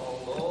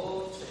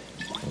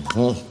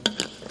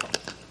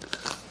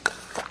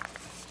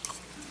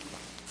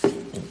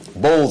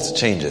 Bold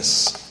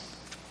changes.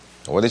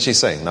 What did she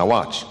say? Now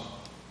watch.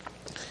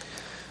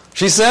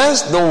 She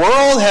says the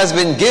world has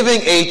been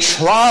giving a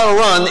trial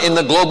run in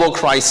the global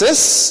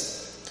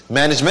crisis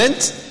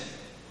management.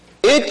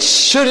 It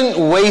shouldn't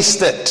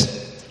waste it.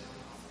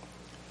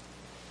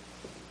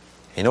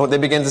 You know what they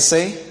begin to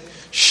say?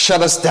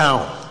 Shut us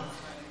down.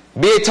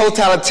 Be a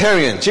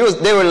totalitarian.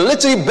 They were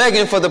literally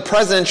begging for the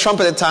President Trump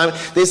at the time.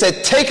 They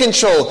said, take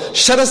control,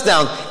 shut us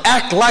down,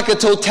 act like a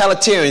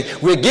totalitarian.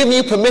 We're giving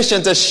you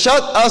permission to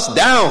shut us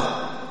down.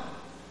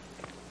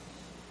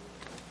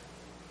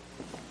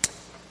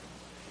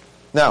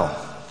 Now,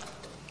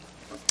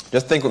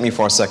 just think with me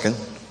for a second.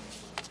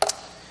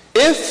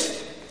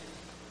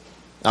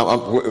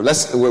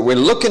 We're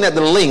looking at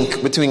the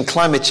link between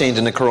climate change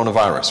and the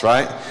coronavirus,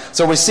 right?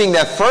 So we're seeing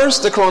that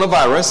first, the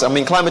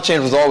coronavirus, climate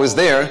change was always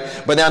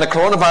there, but now the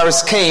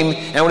coronavirus came,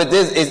 and what it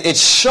did is it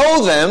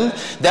showed them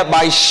that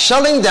by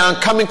shutting down,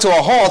 coming to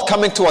a halt,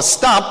 coming to a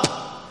stop,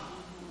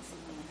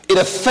 it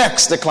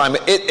affects the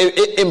climate.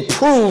 It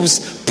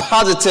improves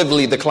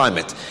positively the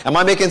climate. Am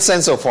I making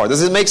sense so far?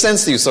 Does it make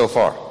sense to you so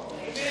far?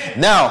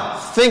 Now,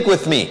 think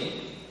with me.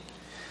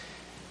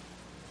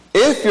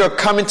 If you're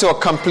coming to a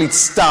complete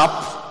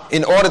stop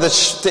in order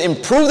to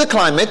improve the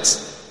climate,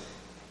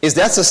 is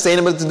that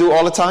sustainable to do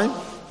all the time?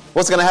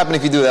 What's going to happen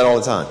if you do that all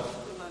the time?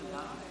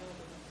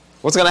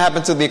 What's going to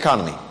happen to the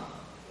economy?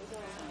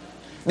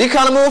 The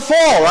economy will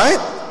fall, right?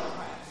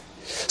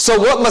 So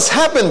what must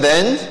happen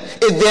then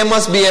is there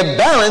must be a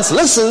balance.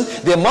 Listen,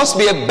 there must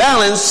be a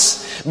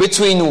balance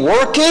between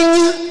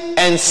working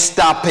and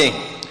stopping.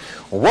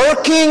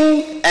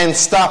 Working and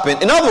stopping.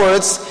 In other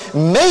words,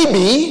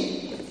 maybe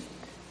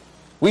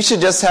we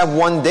should just have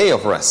one day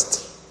of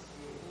rest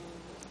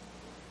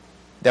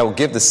that will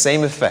give the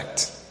same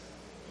effect.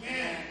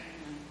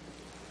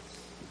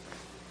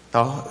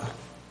 Now,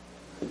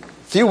 a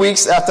few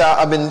weeks after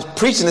I've been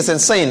preaching this and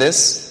saying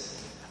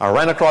this, I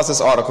ran across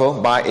this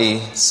article by a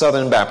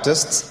Southern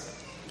Baptist.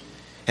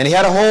 And he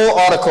had a whole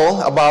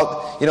article about,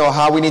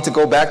 how we need to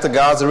go back to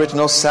God's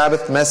original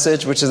Sabbath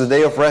message, which is the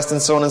day of rest and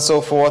so on and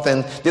so forth.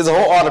 And there's a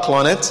whole article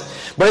on it.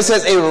 But it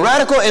says a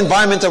radical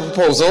environmental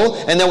proposal.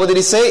 And then what did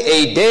he say?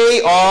 A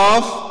day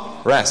of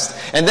rest.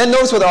 And then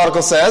notice what the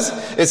article says.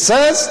 It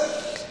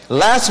says,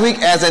 last week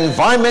as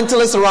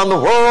environmentalists around the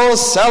world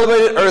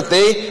celebrated Earth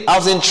Day, I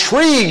was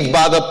intrigued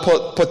by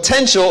the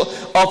potential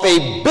of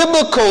a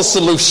biblical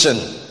solution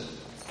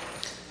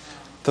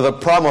to the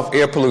problem of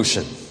air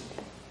pollution.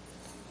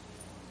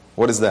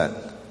 What is that?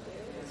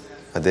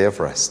 A day of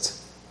rest.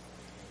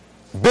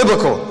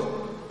 Biblical.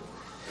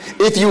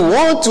 If you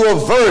want to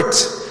avert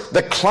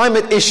the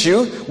climate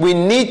issue, we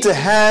need to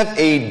have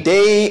a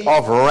day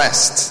of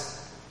rest.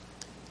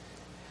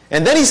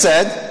 And then he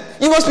said,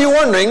 you must be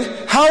wondering,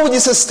 how would you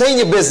sustain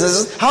your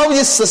business? How would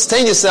you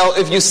sustain yourself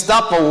if you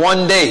stop for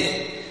one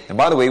day? And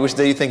by the way, which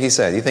day do you think he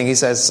said? You think he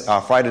says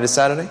Friday to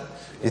Saturday?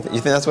 You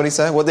think that's what he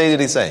said? What day did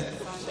he say?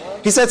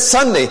 He said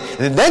Sunday.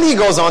 And then he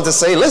goes on to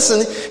say,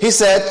 listen, he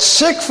said,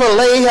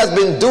 Chick-fil-A has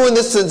been doing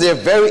this since their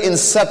very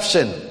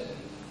inception.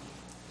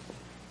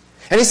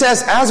 And he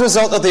says, as a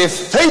result of their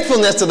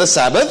faithfulness to the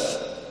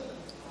Sabbath,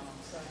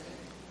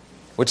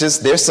 which is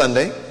their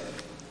Sunday,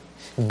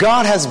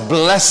 God has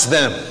blessed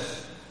them.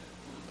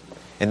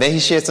 And then he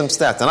shared some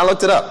stats. And I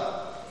looked it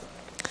up.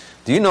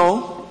 Do you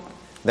know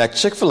that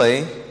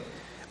Chick-fil-A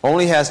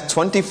only has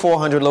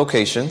 2,400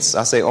 locations?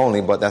 I say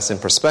only, but that's in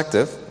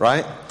perspective,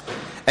 right?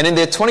 And in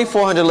their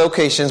 2,400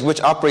 locations,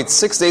 which operate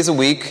 6 days a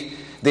week,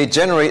 they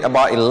generate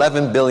about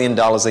 $11 billion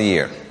a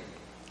year,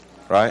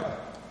 right?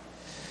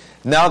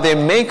 Now, their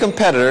main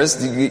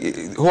competitors,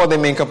 who are their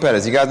main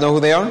competitors? You guys know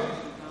who they are?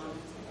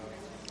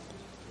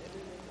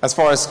 As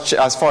far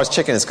as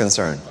chicken is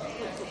concerned.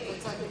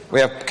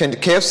 We have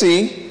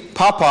KFC,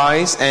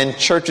 Popeyes, and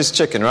Church's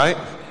Chicken, right?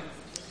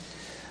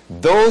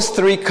 Those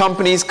three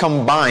companies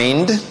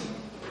combined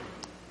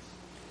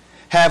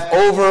have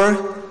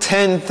over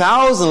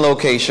 10,000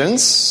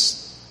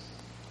 locations,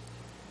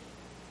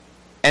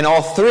 and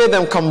all three of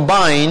them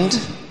combined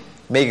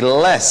make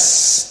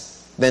less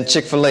than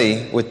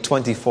Chick-fil-A with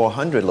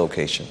 2,400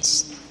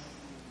 locations.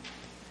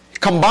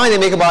 Combined, they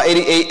make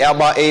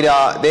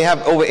they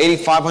have over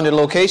 8,500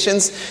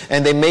 locations,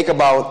 and they make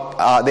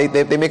about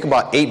they make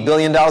about $8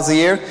 billion a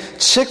year.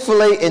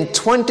 Chick-fil-A in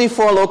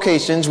 24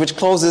 locations, which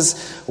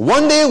closes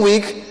one day a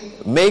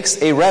week,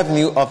 makes a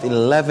revenue of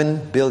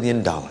 $11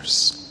 billion.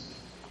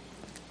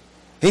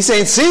 He's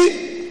saying,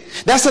 see,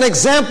 that's an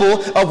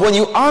example of when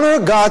you honor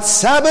God's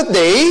Sabbath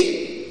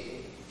day,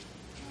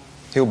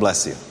 He'll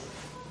bless you.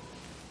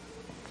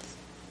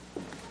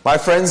 My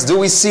friends, do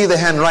we see the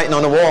handwriting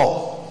on the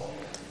wall?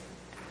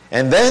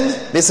 And then,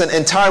 there's an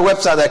entire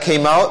website that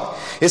came out.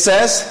 It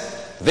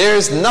says,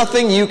 there's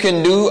nothing you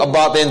can do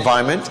about the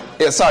environment.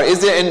 Is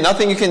there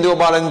nothing you can do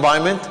about the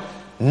environment?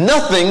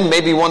 Nothing may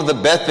be one of the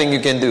best things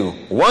you can do.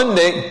 One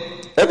day,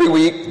 every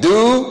week,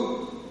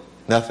 do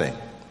nothing.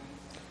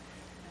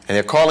 And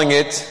they're calling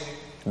it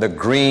the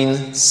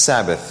Green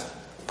Sabbath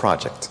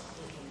Project.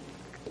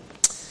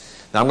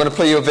 Now I'm going to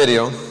play you a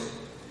video.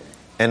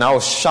 And I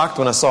was shocked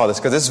when I saw this,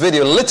 because this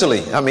video literally,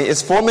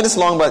 it's 4 minutes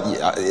long, but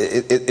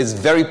it's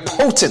very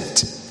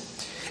potent.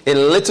 It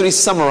literally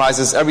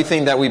summarizes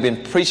everything that we've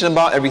been preaching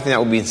about, everything that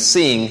we've been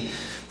seeing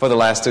for the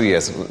last 2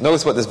 years.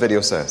 Notice what this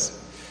video says.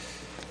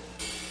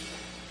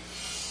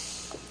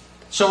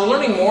 So we're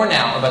learning more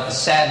now about the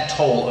sad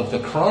toll of the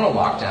corona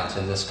lockdowns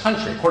in this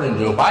country. According to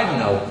Joe Biden,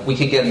 though, we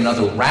could get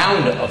another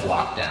round of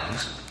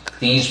lockdowns.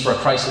 These for a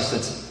crisis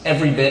that's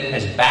every bit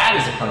as bad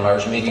as the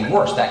coronavirus, maybe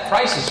worse. That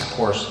crisis, of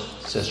course,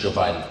 says Joe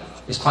Biden,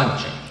 is climate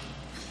change.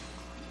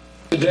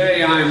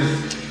 Today,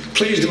 I'm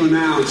pleased to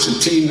announce a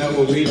team that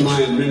will lead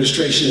my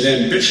administration's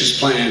ambitious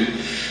plan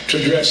to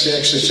address the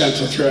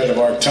existential threat of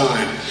our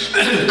time,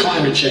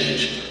 climate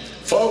change.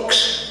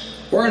 Folks,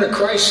 we're in a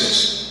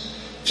crisis.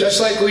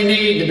 Just like we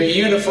need to be a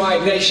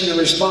unified nation in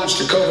response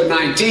to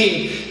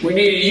COVID-19, we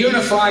need a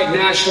unified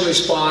national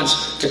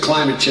response to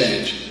climate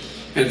change.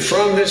 And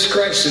from this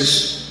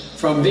crisis,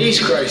 from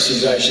these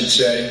crises, I should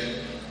say,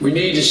 we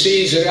need to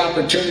seize the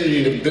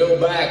opportunity to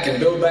build back and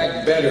build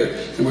back better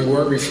than we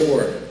were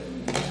before.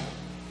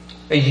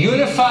 A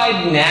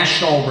unified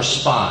national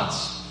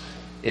response.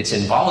 It's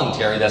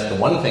involuntary, that's the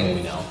one thing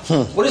we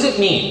know. What does it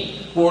mean?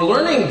 Well, we're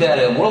learning that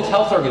a World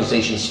Health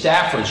Organization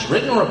staffer's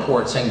written a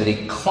report saying that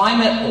a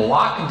climate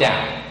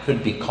lockdown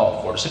could be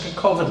called for. It's like a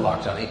COVID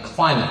lockdown, a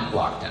climate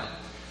lockdown.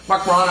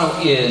 Mark Morano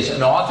is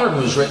an author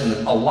who's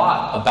written a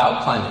lot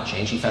about climate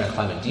change. He founded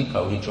Climate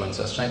Depot. He joins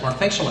us tonight. Mark,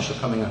 thanks so much for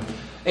coming on.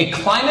 A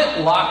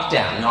climate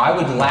lockdown. Now, I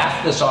would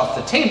laugh this off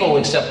the table,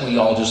 except we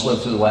all just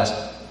lived through the last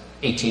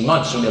 18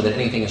 months, so we know that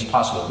anything is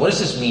possible. What does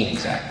this mean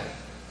exactly?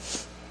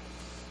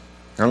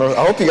 I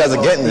hope you guys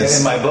are getting this.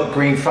 In my book,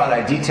 Green Fraud,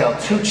 I detail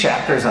 2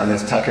 chapters on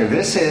this, Tucker.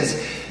 This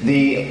is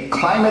the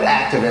climate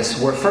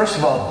activists were, first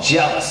of all,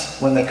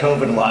 jealous when the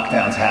COVID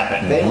lockdowns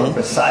happened. They were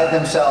beside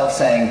themselves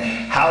saying,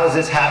 how is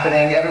this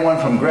happening? Everyone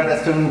from Greta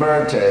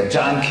Thunberg to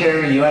John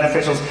Kerry, UN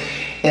officials.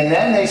 And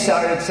then they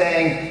started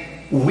saying,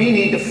 we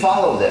need to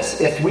follow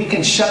this. If we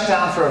can shut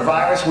down for a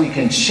virus, we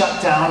can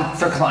shut down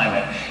for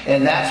climate.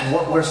 And that's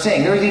what we're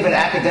seeing. There's even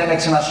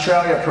academics in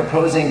Australia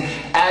proposing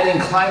adding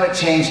climate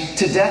change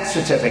to death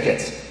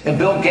certificates. And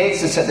Bill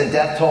Gates has said the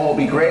death toll will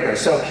be greater.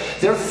 So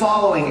they're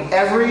following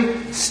every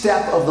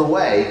step of the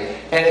way.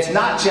 And it's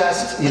not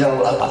just,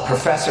 a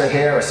professor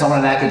here or someone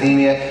in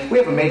academia. We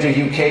have a major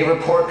UK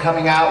report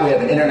coming out. We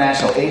have an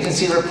international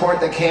agency report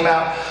that came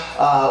out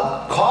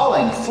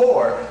calling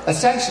for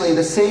essentially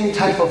the same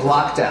type of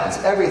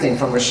lockdowns. Everything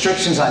from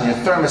restrictions on your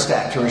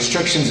thermostat to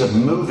restrictions of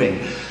moving.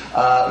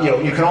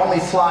 You can only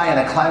fly in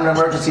a climate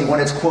emergency when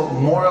it's, quote,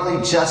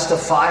 morally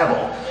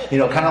justifiable.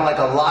 Kind of like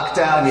a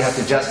lockdown, you have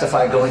to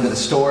justify going to the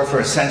store for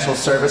essential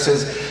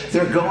services.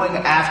 They're going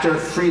after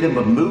freedom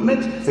of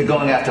movement. They're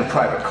going after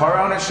private car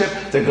ownership.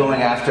 They're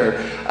going after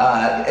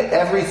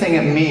everything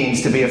it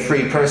means to be a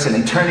free person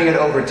and turning it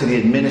over to the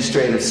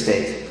administrative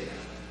state.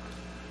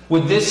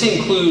 Would this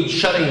include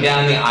shutting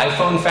down the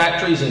iPhone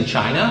factories in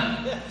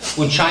China?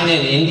 Would China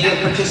and India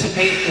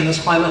participate in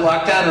this climate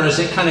lockdown, or is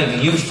it kind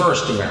of you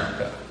first,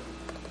 America?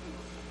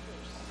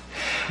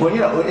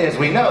 Well, as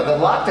we know,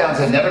 the lockdowns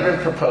have never been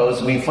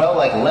proposed. We felt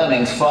like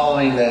lemmings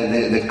following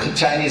the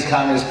Chinese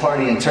Communist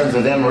Party in terms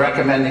of them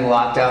recommending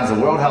lockdowns. The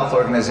World Health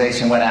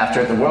Organization went after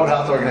it. The World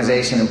Health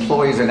Organization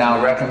employees are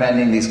now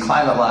recommending these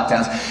climate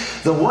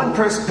lockdowns. The one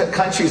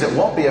countries that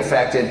won't be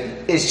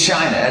affected is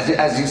China.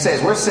 As you say,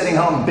 as we're sitting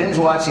home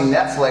binge-watching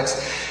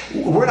Netflix,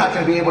 we're not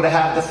going to be able to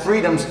have the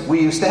freedoms we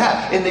used to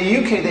have. In the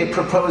UK, they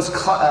proposed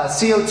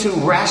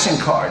CO2 ration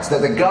cards that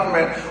the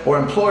government or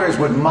employers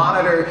would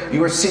monitor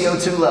your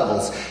CO2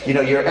 levels,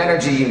 your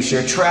energy use,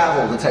 your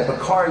travel, the type of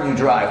car you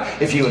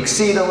drive. If you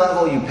exceed a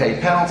level, you pay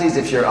penalties.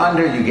 If you're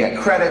under, you get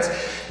credits.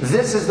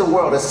 This is the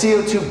world. A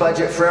CO2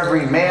 budget for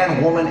every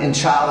man, woman, and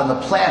child on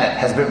the planet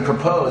has been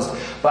proposed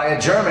by a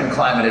German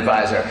climate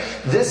advisor.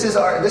 This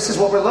is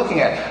what we're looking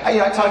at.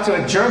 I talked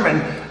to a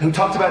German who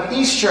talked about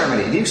East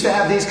Germany. They used to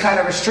have these kind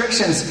of restrictions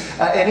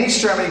in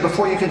East Germany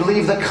before you could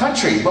leave the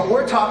country. But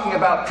we're talking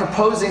about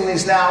proposing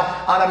these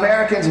now on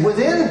Americans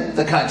within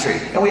the country.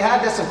 And we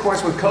had this, of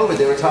course, with COVID.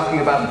 They were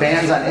talking about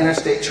bans on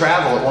interstate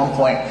travel at one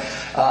point,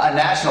 a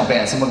national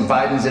ban, some of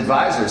Biden's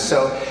advisors.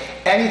 So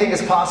anything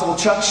is possible.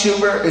 Chuck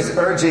Schumer is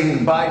urging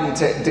Biden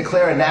to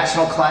declare a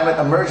national climate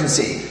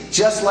emergency.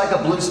 Just like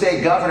a blue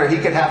state governor, he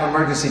could have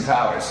emergency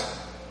powers.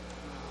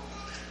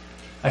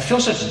 I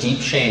feel such deep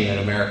shame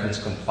that Americans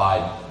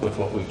complied with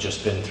what we've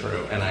just been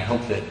through, and I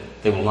hope that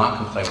they will not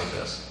comply with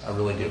this. I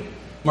really do.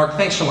 Mark,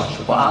 thanks so much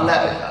for coming. Well, on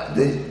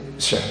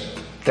that, sure.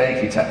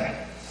 Thank you, Tucker.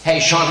 Hey,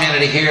 Sean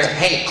Hannity here.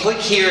 Hey, click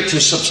here to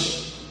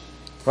subscribe.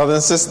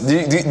 Brothers and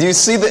sisters, do you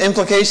see the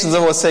implications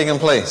of what's taking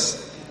place?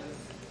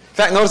 In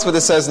fact, notice what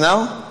it says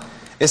now.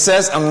 It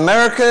says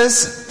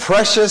America's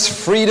precious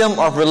freedom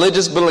of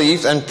religious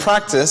belief and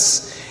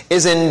practice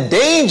is in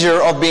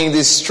danger of being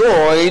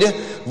destroyed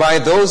by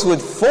those who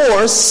would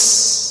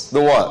force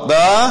the what?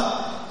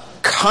 The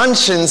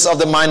conscience of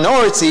the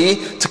minority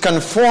to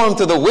conform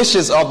to the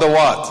wishes of the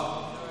what?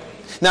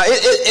 Now,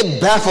 it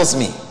baffles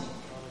me.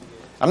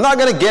 I'm not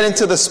going to get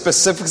into the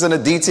specifics and the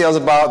details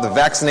about the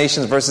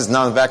vaccinations versus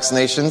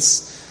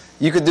non-vaccinations.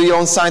 You could do your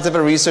own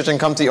scientific research and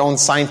come to your own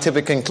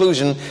scientific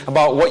conclusion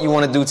about what you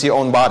want to do to your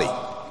own body.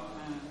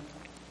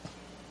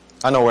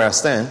 I know where I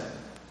stand.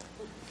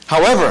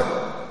 However,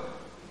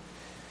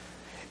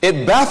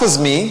 it baffles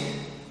me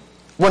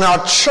when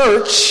our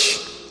church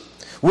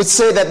would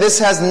say that this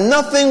has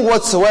nothing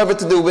whatsoever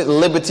to do with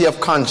liberty of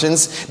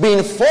conscience,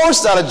 being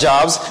forced out of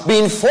jobs,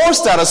 being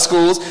forced out of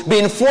schools,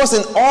 being forced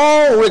in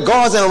all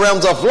regards and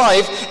realms of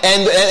life.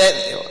 And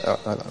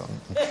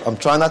I'm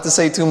trying not to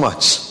say too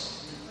much,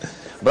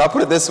 but I'll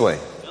put it this way.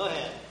 Go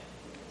ahead.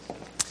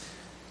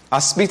 I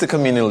speak to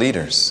community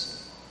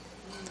leaders.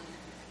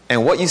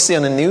 And what you see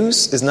on the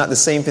news is not the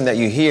same thing that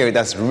you hear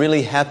that's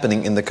really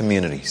happening in the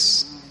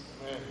communities.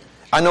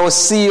 I know a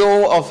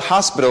CEO of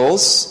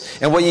hospitals,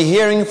 and what you're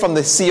hearing from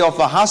the CEO of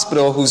a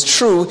hospital who's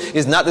true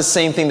is not the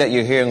same thing that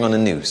you're hearing on the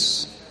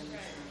news.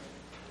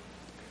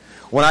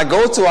 When I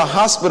go to a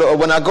hospital, or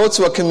when I go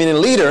to a community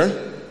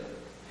leader,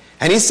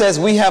 and he says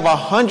we have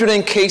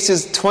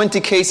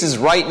 120 cases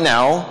right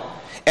now,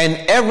 and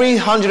every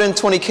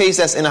 120 case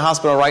that's in the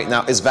hospital right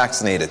now is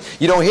vaccinated.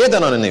 You don't hear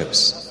that on the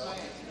news.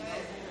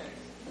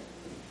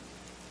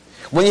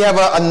 When you have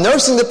a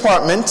nursing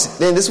department,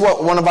 then this is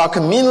what one of our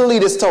community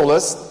leaders told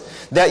us,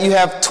 that you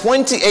have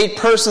 28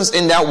 persons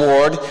in that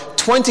ward,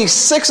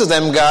 26 of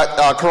them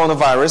got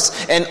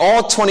coronavirus, and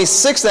all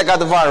 26 that got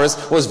the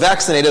virus was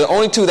vaccinated. The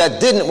only 2 that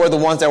didn't were the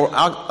ones that were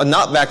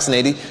not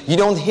vaccinated. You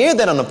don't hear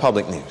that on the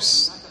public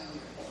news.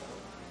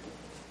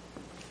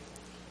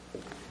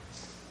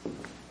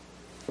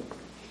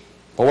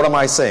 But what am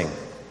I saying?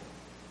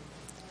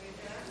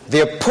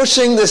 They're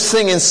pushing this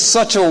thing in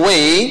such a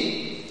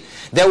way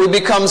that we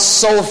become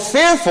so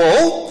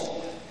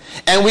fearful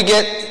and we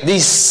get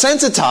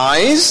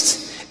desensitized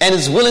and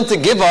is willing to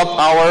give up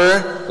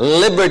our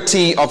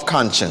liberty of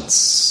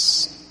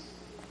conscience.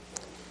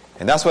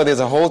 And that's why there's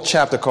a whole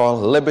chapter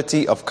called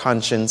Liberty of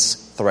Conscience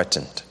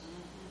Threatened.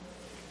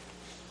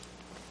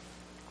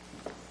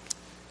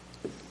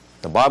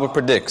 The Bible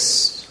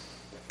predicts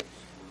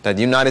that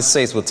the United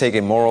States will take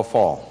a moral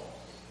fall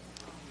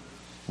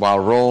while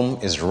Rome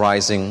is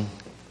rising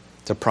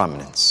to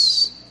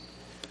prominence.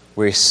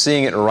 We're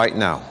seeing it right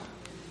now.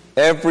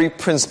 Every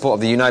principle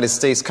of the United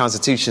States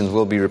Constitution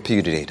will be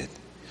repudiated.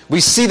 We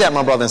see that,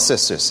 my brothers and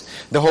sisters.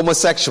 The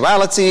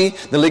homosexuality,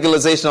 the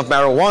legalization of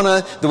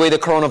marijuana, the way the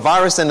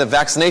coronavirus and the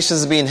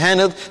vaccinations are being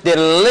handled, they're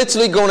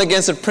literally going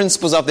against the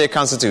principles of their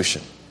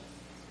Constitution.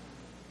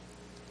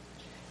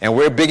 And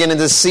we're beginning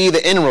to see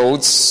the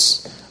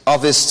inroads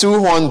of this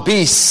two-horned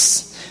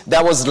beast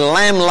that was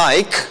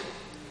lamb-like,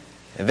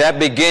 that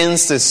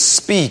begins to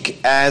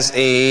speak as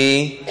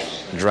a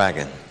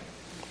dragon.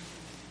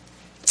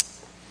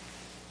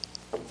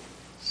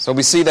 So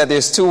we see that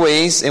there's two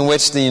ways in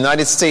which the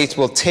United States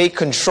will take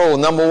control.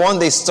 Number one,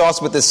 they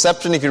start with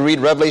deception. If you read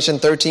Revelation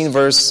 13,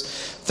 verse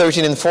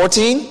 13 and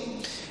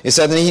 14, it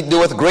says, "And he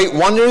doeth great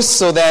wonders,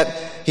 so that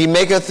he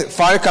maketh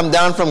fire come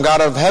down from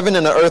God of heaven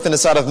and the earth in the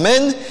sight of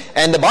men."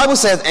 And the Bible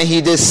says, "And he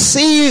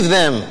deceived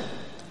them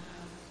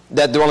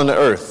that dwell on the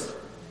earth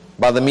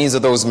by the means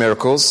of those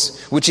miracles,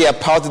 which he had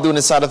power to do in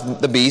the sight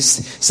of the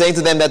beast, saying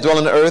to them that dwell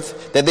on the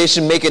earth, that they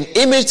should make an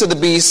image to the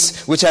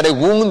beast, which had a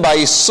wound by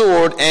a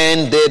sword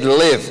and did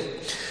live."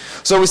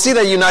 So we see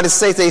that the United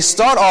States, they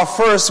start off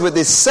first with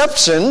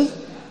deception,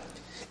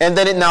 and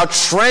then it now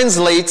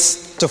translates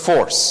to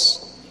force.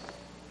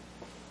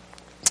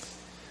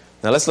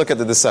 Now let's look at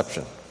the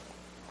deception.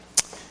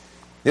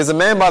 There's a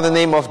man by the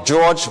name of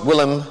George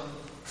Wilhelm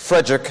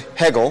Friedrich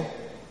Hegel,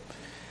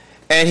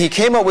 and he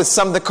came up with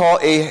something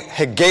called a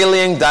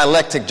Hegelian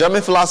dialectic,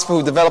 German philosopher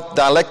who developed a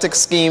dialectic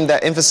scheme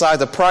that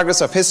emphasized the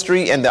progress of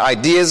history and the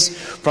ideas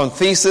from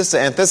thesis to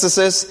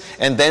antithesis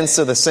and then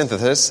to the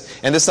synthesis.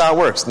 And this is how it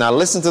works. Now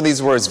listen to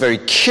these words very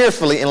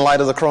carefully in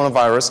light of the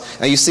coronavirus,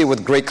 and you see it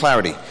with great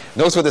clarity.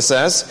 Notice what it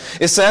says.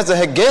 It says the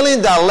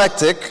Hegelian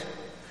dialectic,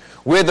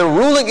 where the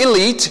ruling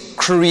elite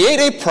create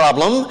a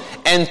problem,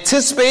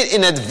 anticipate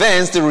in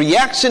advance the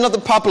reaction of the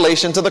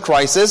population to the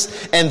crisis,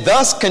 and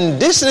thus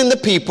conditioning the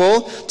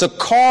people to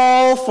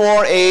call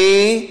for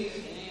a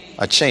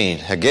change.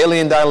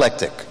 Hegelian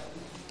dialectic.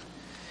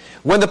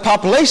 When the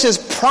population is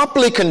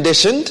properly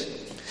conditioned,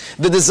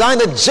 the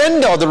designed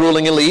agenda of the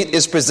ruling elite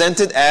is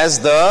presented as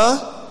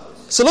the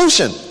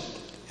solution.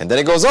 And then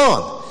it goes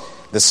on.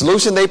 The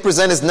solution they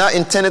present is not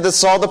intended to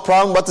solve the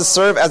problem, but to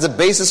serve as a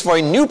basis for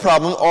a new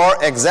problem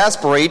or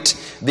exasperate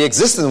the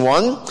existing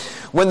one.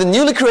 When the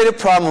newly created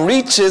problem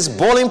reaches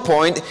boiling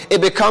point,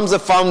 it becomes a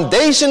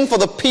foundation for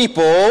the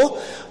people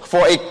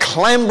for a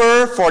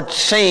clamor for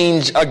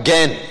change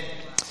again.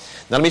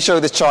 Now let me show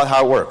you this chart,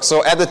 how it works.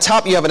 So at the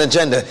top you have an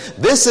agenda.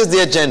 This is the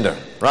agenda,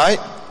 right?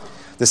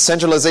 The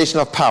centralization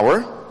of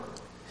power.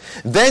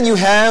 Then you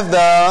have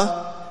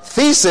the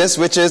thesis,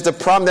 which is the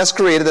problem that's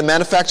created, the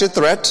manufactured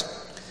threat.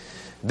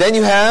 Then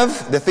you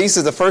have the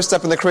thesis, the first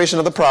step in the creation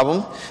of the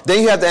problem.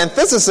 Then you have the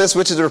antithesis,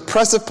 which is the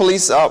repressive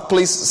police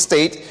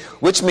state,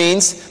 which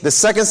means the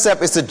second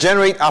step is to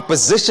generate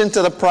opposition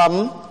to the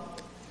problem,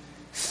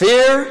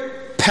 fear,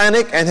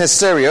 panic, and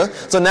hysteria.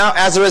 So now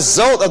as a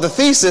result of the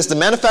thesis, the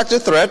manufactured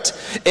threat,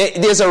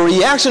 there's a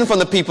reaction from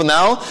the people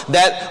now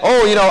that,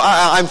 oh, you know,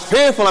 I'm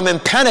fearful, I'm in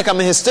panic, I'm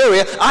in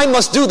hysteria, I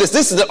must do this.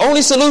 This is the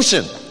only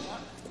solution.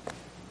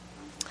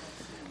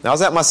 Now I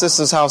was at my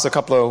sister's house a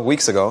couple of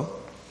weeks ago,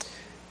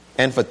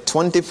 and for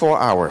 24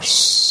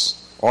 hours,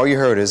 all you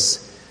heard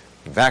is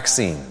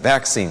vaccine,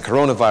 vaccine,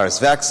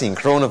 coronavirus, vaccine,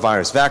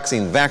 coronavirus,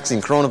 vaccine,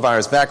 vaccine,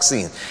 coronavirus,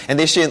 vaccine. And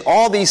they're sharing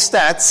all these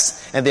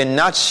stats, and they're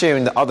not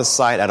sharing the other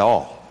side at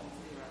all.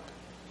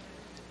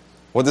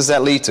 What does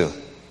that lead to?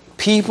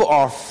 People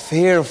are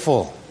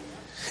fearful.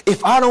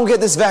 If I don't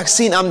get this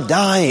vaccine, I'm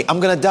dying. I'm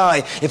going to die.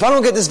 If I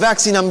don't get this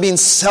vaccine, I'm being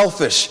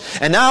selfish.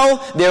 And now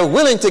they're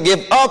willing to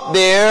give up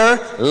their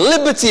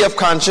liberty of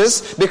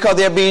conscience because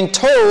they're being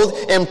told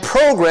and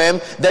programmed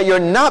that you're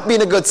not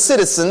being a good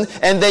citizen,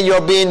 and then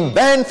you're being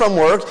banned from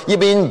work, you're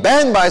being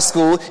banned by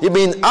school, you're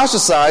being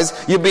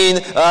ostracized, you're being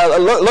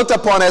looked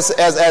upon as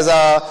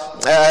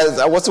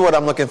what's the word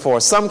I'm looking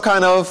for? Some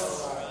kind of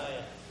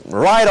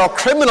riot or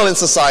criminal in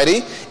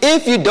society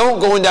if you don't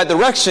go in that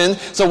direction.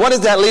 So what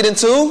is that leading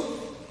to?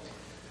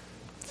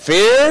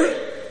 Fear,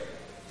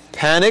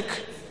 panic,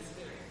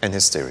 and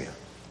hysteria.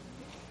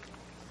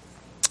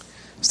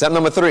 Step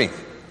number 3,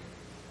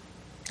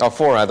 or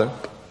 4 rather,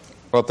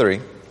 or 3,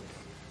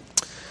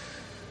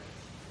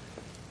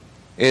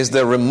 is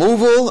the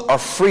removal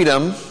of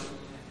freedom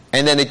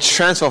and then a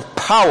transfer of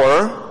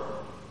power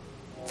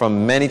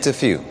from many to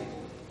few.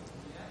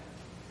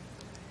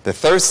 The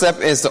third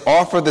step is to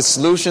offer the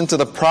solution to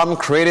the problem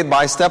created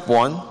by step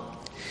 1.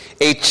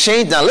 A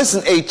change, now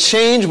listen, a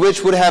change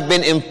which would have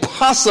been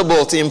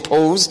impossible to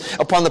impose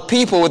upon the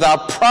people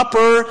without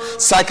proper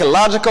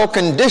psychological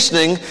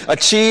conditioning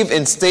achieved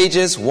in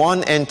stages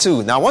 1 and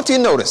 2. Now I want you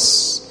to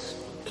notice,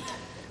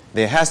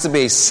 there has to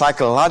be a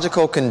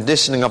psychological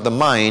conditioning of the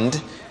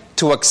mind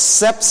to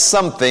accept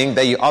something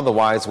that you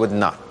otherwise would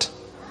not.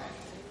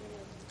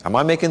 Am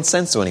I making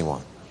sense to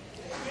anyone?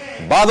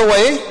 By the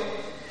way,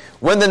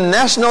 when the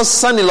National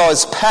Sunday Law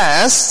is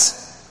passed,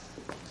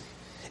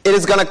 it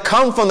is going to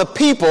come from the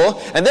people,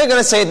 and they're going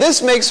to say,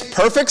 this makes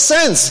perfect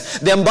sense.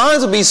 Their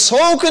minds will be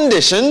so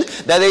conditioned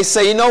that they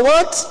say, you know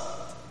what?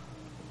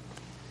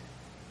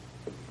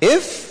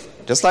 If,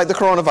 just like the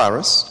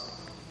coronavirus,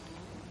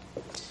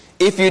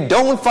 if you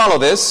don't follow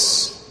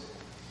this,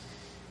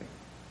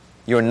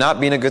 you're not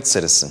being a good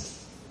citizen.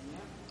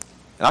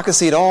 And I can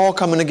see it all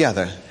coming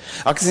together.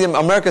 I can see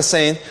America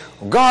saying,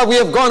 God, we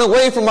have gone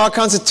away from our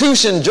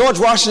Constitution. George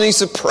Washington used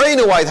to pray in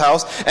the White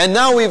House, and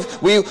now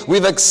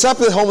we've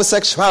accepted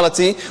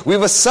homosexuality,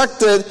 we've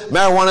accepted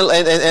marijuana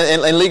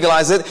and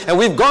legalized it, and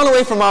we've gone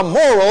away from our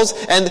morals,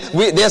 and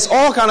there's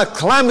all kind of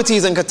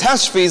calamities and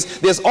catastrophes,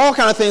 there's all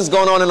kind of things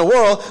going on in the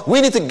world. We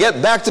need to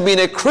get back to being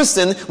a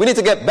Christian. We need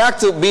to get back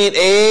to being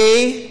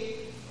a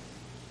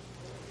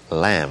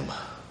lamb.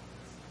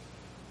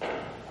 You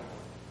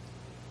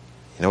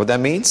know what that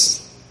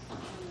means?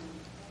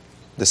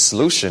 The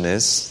solution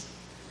is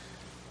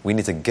we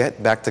need to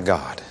get back to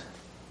God.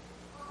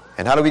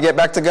 And how do we get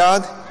back to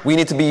God? We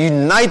need to be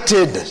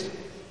united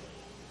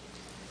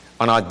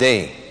on our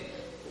day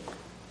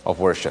of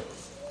worship.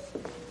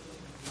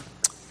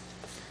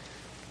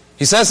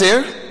 He says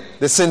here,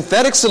 the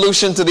synthetic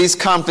solution to these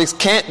conflicts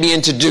can't be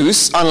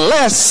introduced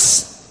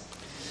unless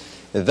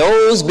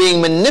those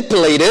being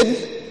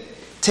manipulated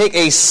take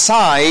a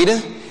side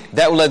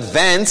that will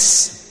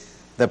advance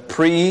the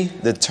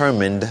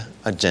predetermined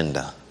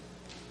agenda.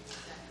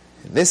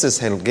 This is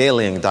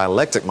Hegelian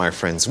dialectic, my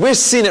friends. We're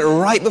seeing it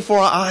right before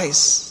our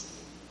eyes.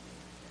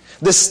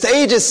 The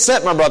stage is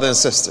set, my brothers and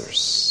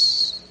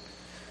sisters,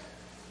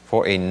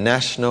 for a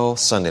national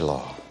Sunday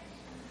law,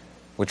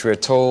 which we're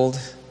told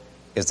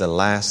is the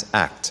last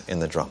act in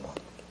the drama.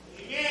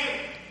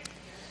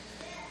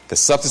 The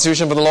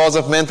substitution for the laws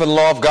of men for the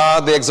law of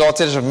God, the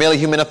exaltation of merely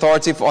human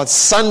authority for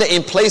Sunday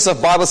in place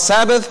of Bible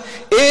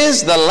Sabbath,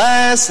 is the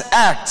last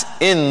act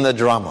in the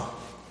drama.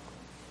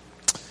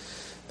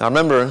 Now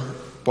remember,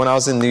 when I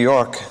was in New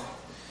York,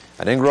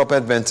 I didn't grow up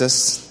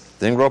Adventist,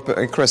 didn't grow up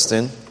a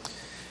Christian,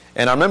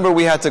 and I remember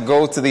we had to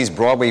go to these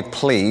Broadway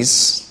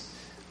plays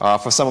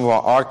for some of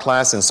our art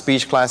class and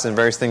speech class and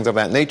various things of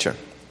that nature.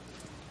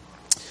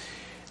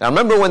 And I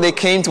remember when they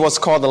came to what's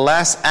called the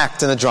last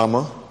act in the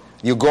drama,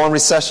 you go in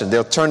recession,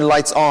 they'll turn the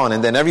lights on,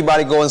 and then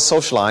everybody go and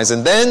socialize,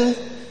 and then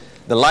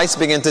the lights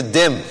begin to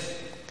dim.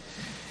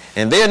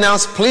 And they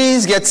announce,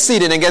 please get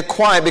seated and get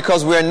quiet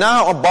because we are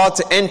now about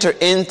to enter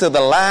into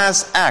the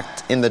last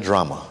act in the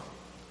drama.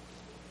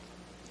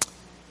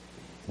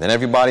 Then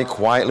everybody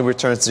quietly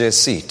returns to their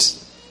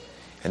seat.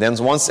 And then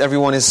once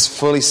everyone is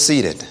fully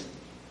seated,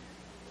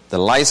 the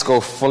lights go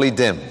fully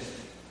dim.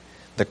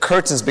 The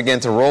curtains begin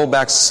to roll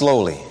back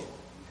slowly.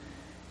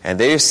 And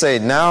they say,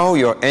 now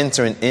you're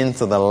entering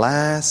into the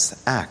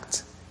last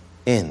act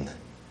in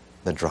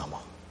the drama.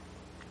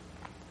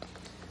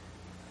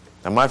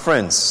 Now, my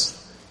friends,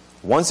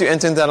 once you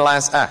enter into that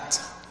last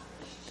act,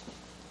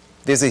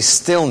 there's a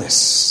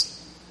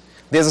stillness.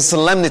 There's a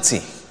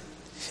solemnity.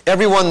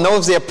 Everyone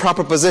knows their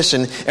proper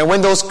position. And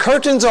when those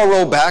curtains are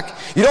rolled back,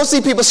 you don't see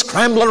people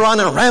scrambling around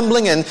and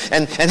rambling and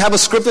have a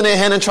script in their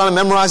hand and trying to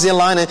memorize their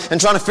line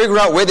and trying to figure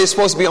out where they're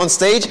supposed to be on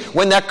stage.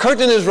 When that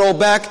curtain is rolled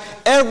back,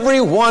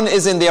 everyone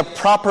is in their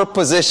proper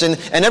position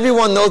and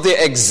everyone knows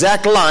their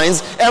exact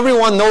lines.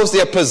 Everyone knows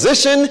their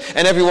position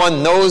and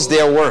everyone knows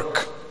their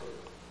work.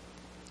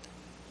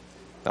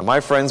 Now,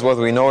 my friends,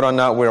 whether we know it or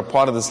not, we're a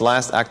part of this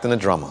last act in the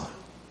drama.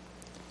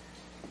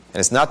 And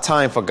it's not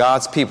time for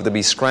God's people to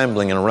be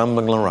scrambling and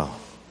rumbling around.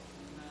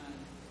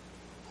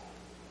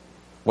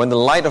 When the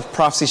light of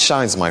prophecy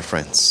shines, my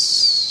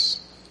friends,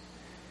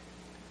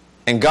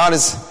 and God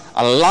is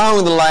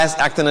allowing the last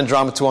act in the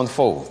drama to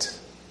unfold,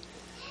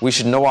 we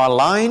should know our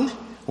line,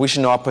 we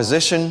should know our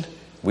position,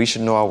 we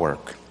should know our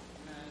work.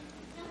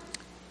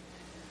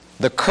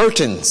 The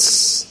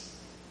curtains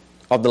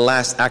of the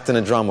last act in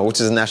the drama, which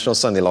is the National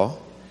Sunday Law,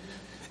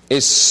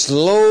 is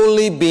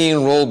slowly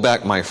being rolled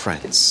back, my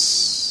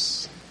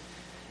friends.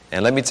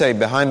 And let me tell you,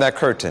 behind that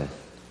curtain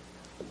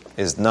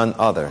is none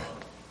other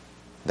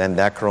than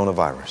that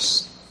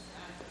coronavirus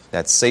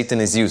that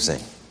Satan is using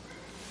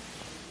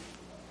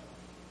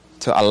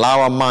to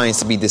allow our minds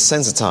to be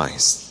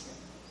desensitized,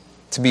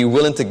 to be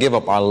willing to give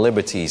up our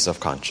liberties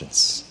of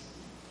conscience.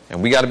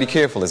 And we got to be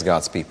careful as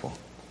God's people.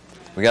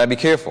 We got to be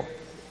careful.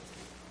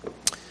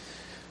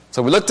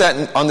 So we looked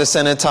at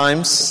understanding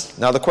times.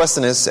 Now the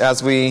question is,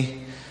 as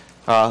we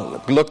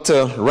look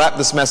to wrap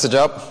this message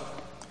up,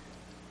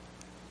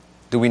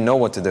 do we know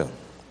what to do?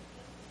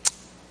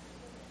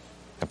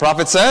 The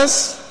prophet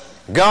says,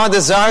 God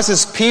desires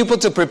his people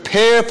to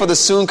prepare for the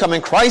soon coming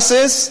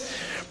crisis.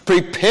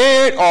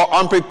 Prepared or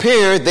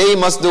unprepared, they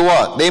must do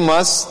what? They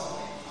must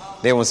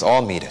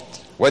all meet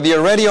it. Whether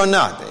you're ready or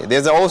not.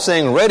 There's an old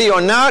saying, ready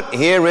or not,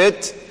 here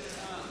it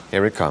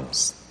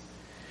comes.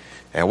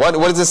 And what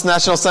is this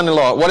National Sunday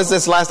Law? What is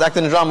this last act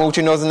in the drama, which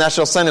you know is the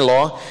National Sunday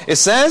Law? It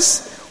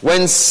says,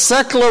 when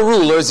secular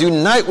rulers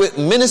unite with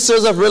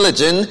ministers of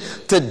religion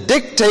to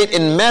dictate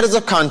in matters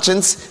of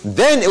conscience,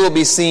 then it will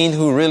be seen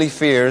who really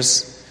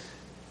fears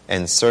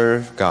and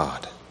serve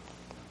God.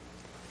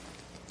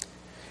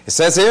 It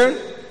says here,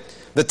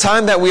 the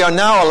time that we are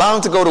now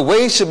allowed to go to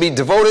waste should be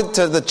devoted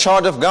to the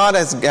charge of God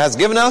has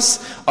given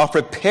us of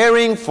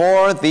preparing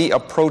for the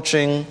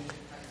approaching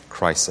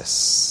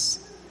crisis.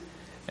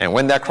 And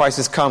when that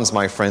crisis comes,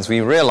 my friends, we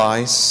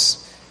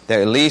realize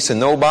that it leads to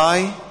no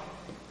buy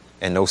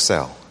and no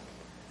sell.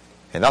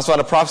 And that's why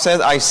the prophet says,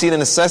 I see the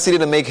necessity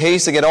to make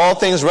haste to get all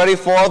things ready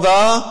for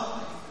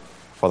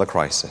the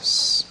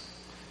crisis.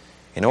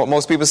 You know what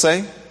most people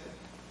say?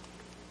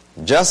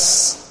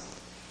 Just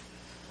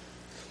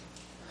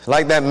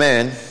like that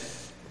man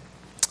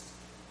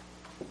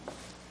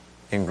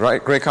in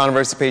Great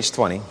Controversy, page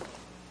 20,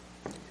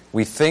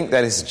 we think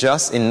that it's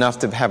just enough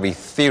to have a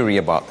theory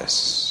about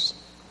this.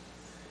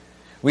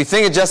 We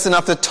think it's just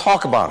enough to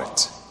talk about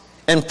it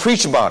and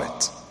preach about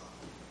it.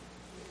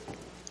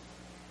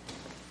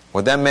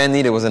 What that man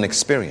needed was an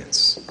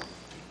experience.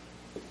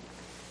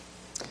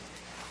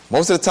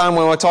 Most of the time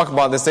when we talk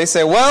about this, they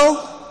say,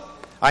 well,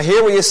 I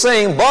hear what you're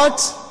saying,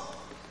 but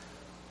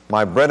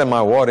my bread and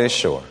my water is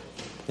sure.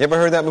 You ever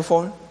heard that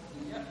before?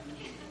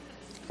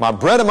 My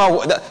bread and my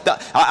water,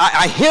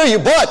 I hear you,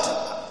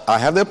 but I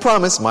have the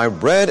promise, my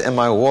bread and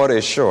my water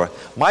is sure.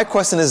 My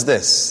question is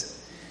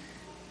this.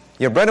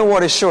 Your bread and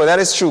water is sure, that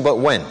is true, but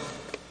when?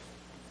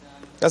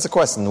 That's the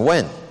question,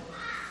 when?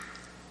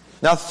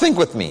 Now think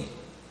with me.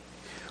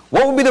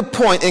 What would be the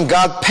point in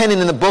God penning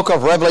in the book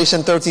of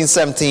Revelation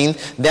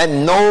 13:17 that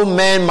no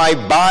man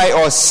might buy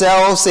or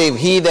sell save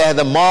he that had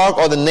the mark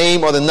or the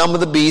name or the number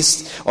of the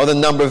beast or the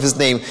number of his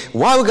name?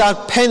 Why would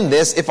God pen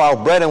this if our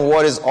bread and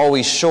water is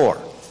always sure?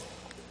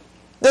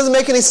 It doesn't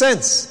make any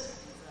sense.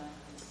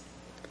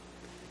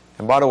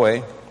 And by the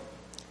way,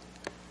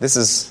 this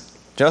is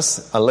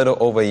just a little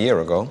over a year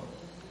ago.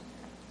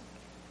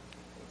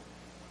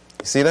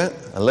 You see that?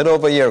 A little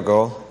over a year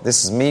ago,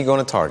 this is me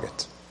going to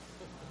Target.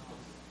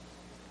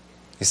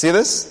 You see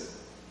this?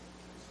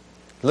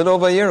 A little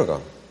over a year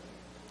ago.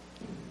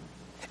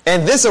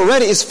 And this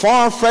already is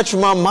far-fetched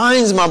from our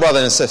minds, my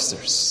brothers and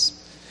sisters,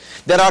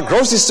 that our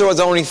grocery stores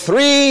are only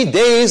 3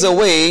 days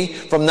away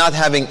from not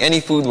having any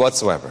food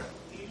whatsoever.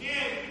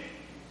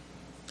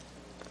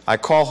 I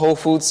called Whole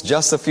Foods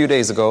just a few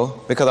days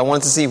ago because I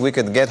wanted to see if we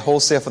could get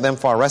wholesale for them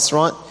for our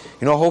restaurant.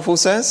 You know what Whole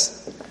Foods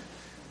says?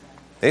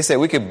 They said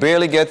we could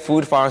barely get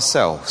food for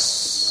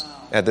ourselves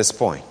at this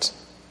point.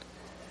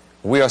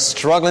 We are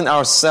struggling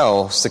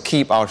ourselves to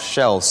keep our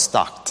shelves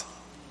stocked.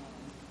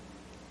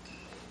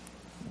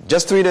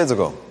 Just 3 days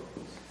ago,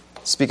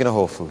 speaking of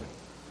Whole Food.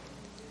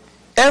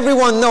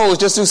 Everyone knows,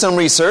 just do some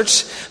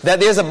research, that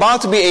there's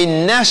about to be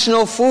a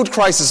national food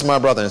crisis, my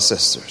brothers and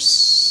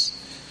sisters.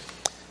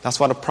 That's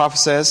why the prophet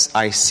says,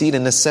 I see the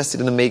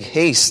necessity to make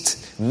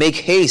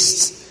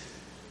haste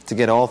to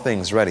get all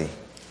things ready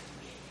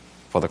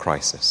for the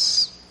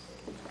crisis.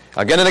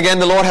 Again and again,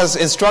 the Lord has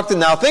instructed.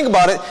 Now think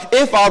about it.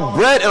 If our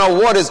bread and our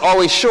water is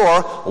always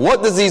sure,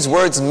 what does these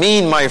words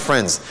mean, my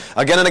friends?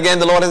 Again and again,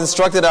 the Lord has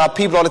instructed our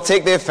people ought to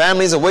take their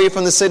families away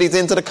from the cities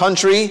into the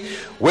country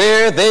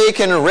where they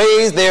can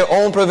raise their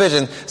own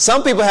provision.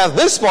 Some people have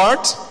this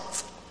part,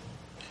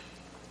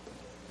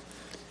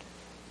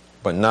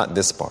 but not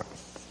this part.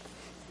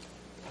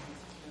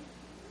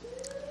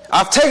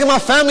 I've taken my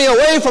family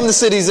away from the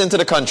cities into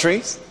the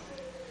countries,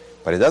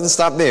 but it doesn't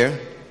stop there.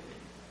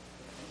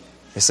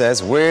 It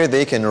says where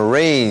they can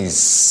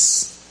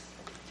raise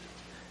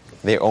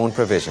their own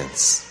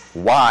provisions.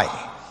 Why?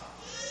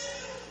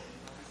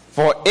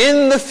 For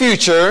in the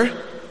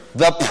future,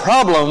 the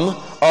problem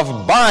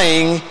of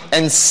buying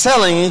and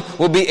selling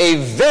will be a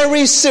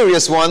very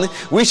serious one.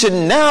 We should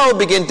now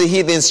begin to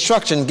heed the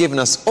instruction given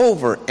us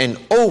over and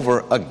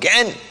over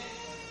again.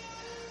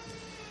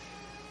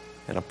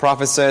 And the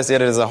prophet says that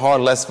it is a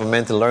hard lesson for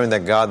men to learn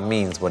that God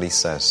means what he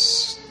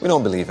says. We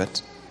don't believe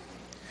it.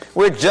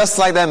 We're just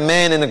like that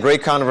man in the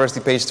Great Controversy,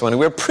 page 20.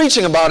 We're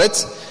preaching about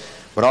it,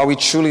 but are we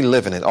truly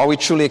living it? Are we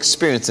truly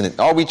experiencing it?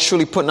 Are we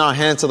truly putting our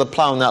hands to the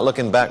plow and not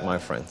looking back, my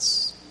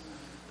friends?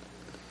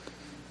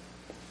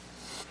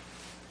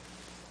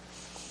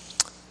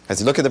 As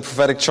you look at the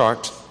prophetic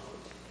chart,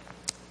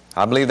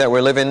 I believe that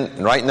we're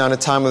living right now in a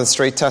time of the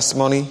straight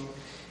testimony,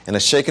 and a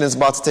shaking is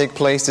about to take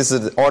place. This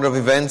is the order of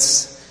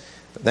events.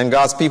 Then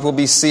God's people will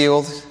be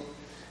sealed.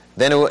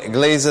 Then it will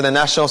glaze in the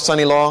national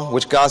sunny law,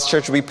 which God's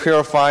church will be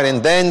purified.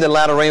 And then the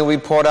latter rain will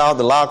be poured out.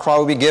 The loud cry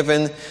will be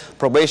given.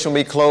 Probation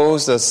will be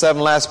closed. The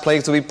 7 last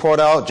plagues will be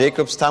poured out.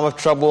 Jacob's time of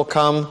trouble will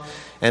come.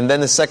 And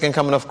then the second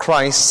coming of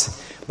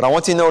Christ. But I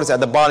want you to notice at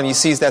the bottom, you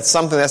see that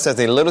something that says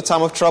a little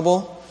time of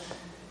trouble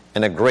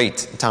and a great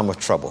time of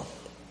trouble.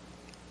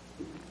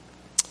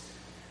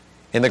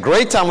 In the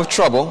great time of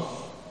trouble,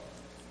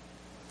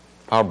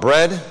 our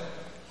bread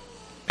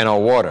and our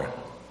water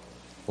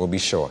will be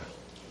sure.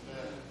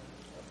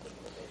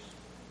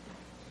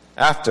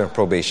 After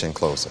probation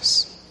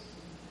closes.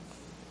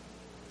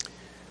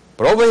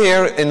 But over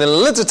here, in the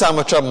little time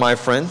of trouble, my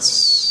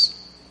friends,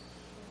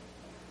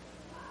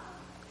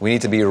 we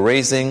need to be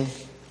raising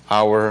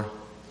our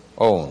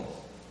own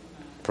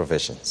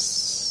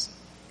provisions.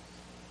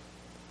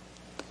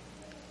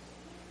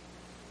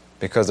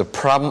 Because the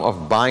problem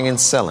of buying and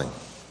selling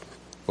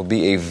will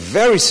be a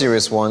very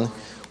serious one.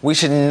 We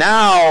should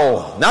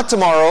now, not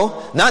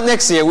tomorrow, not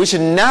next year, we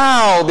should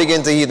now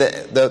begin to heed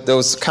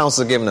those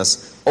counsels given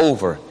us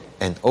over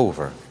and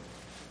over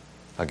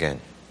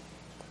again.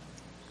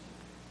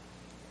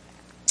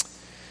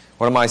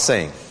 What am I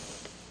saying?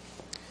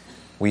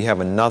 We have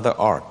another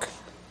ark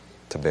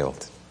to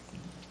build.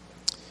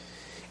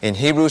 In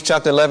Hebrews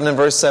chapter 11 and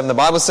verse 7, the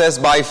Bible says,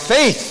 by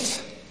faith,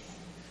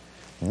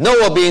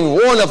 Noah, being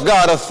warned of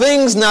God of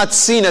things not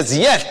seen as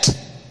yet,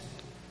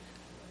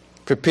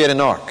 prepared an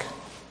ark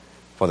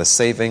for the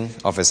saving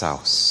of his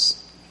house.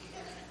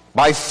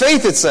 By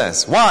faith it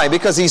says. Why?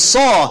 Because he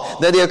saw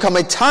that there would come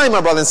a time,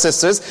 my brothers and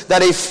sisters,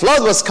 that a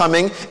flood was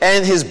coming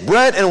and his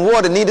bread and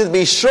water needed to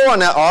be sure on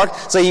that ark,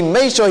 so he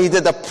made sure he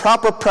did the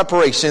proper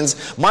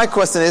preparations. My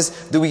question is,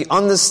 do we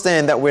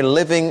understand that we're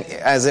living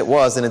as it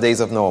was in the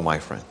days of Noah, my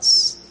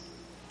friends?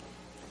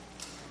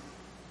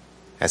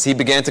 As he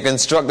began to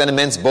construct that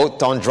immense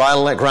boat on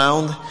dry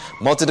ground,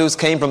 multitudes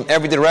came from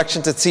every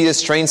direction to see this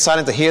strange sight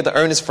and to hear the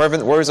earnest,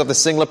 fervent words of the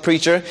singular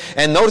preacher.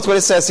 And notice what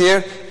it says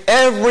here.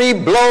 Every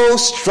blow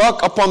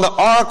struck upon the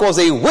ark was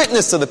a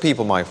witness to the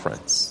people, my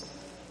friends.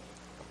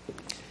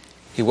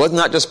 He was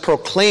not just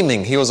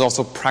proclaiming, he was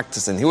also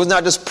practicing. He was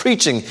not just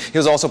preaching, he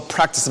was also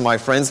practicing, my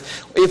friends.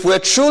 If we're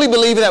truly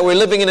believing that we're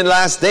living in the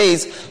last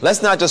days,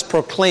 let's not just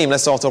proclaim,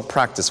 let's also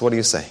practice. What do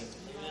you say?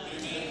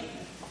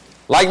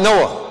 Like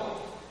Noah.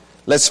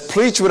 Let's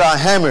preach with our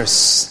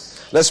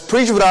hammers. Let's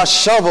preach with our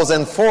shovels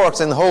and forks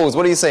and hoes.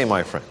 What do you say,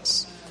 my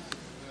friends?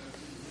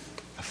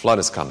 A flood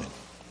is coming.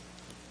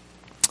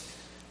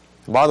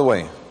 By the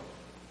way,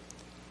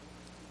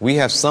 we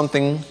have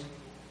something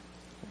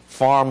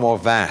far more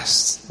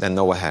vast than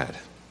Noah had.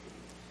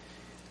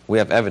 We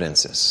have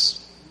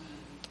evidences.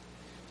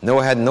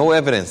 Noah had no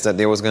evidence that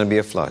there was going to be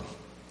a flood.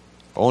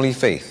 Only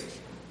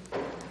faith.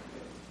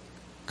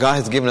 God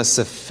has given us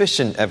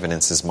sufficient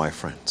evidences, my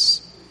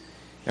friends.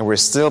 And we're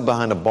still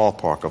behind the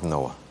ballpark of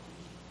Noah.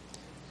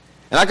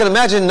 And I can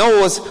imagine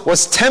Noah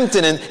was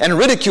tempted and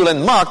ridiculed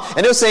and mocked.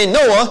 And they were saying,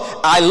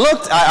 Noah,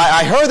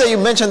 I heard that you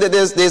mentioned that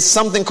there's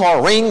something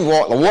called rain,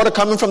 water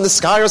coming from the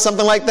sky or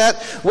something like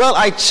that. Well,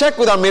 I checked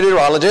with our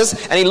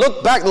meteorologist, and he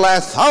looked back the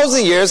last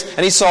 1,000 years,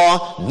 and he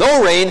saw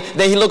no rain.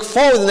 Then he looked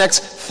forward the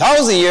next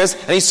 1,000 years,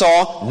 and he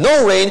saw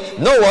no rain.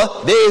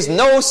 Noah, there is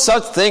no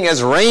such thing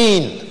as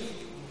rain.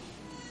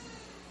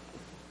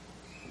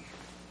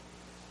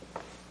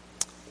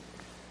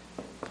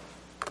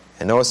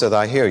 And Noah said,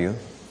 I hear you.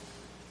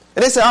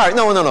 And they said, all right,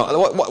 no.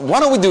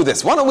 Why don't we do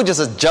this? Why don't we just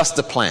adjust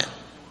the plan?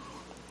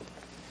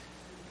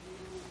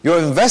 You're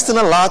investing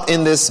a lot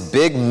in this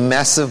big,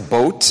 massive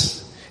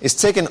boat. It's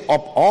taking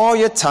up all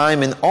your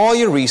time and all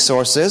your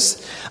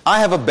resources.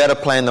 I have a better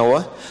plan,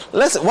 Noah.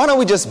 Why don't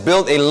we just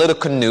build a little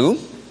canoe?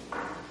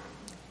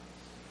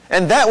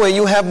 And that way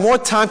you have more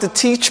time to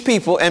teach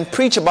people and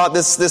preach about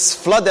this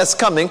flood that's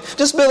coming.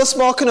 Just build a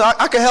small canoe.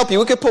 I can help you.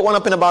 We could put one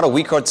up in about a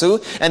week or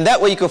two. And that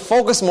way you could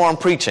focus more on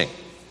preaching.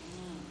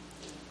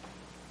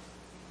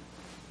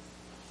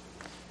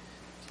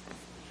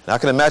 And I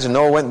can imagine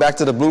Noah went back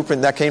to the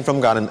blueprint that came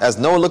from God. And as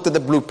Noah looked at the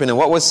blueprint, and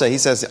what was said, he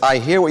says, I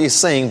hear what you're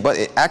saying, but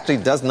it actually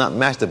does not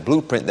match the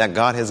blueprint that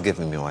God has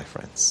given me, my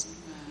friends.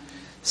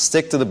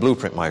 Stick to the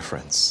blueprint, my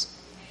friends.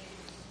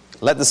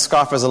 Let the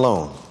scoffers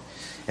alone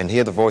and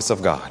hear the voice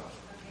of God.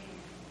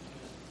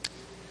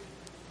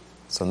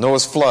 So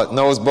Noah's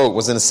boat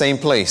was in the same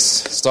place.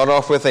 Started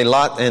off with a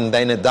lot and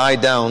then it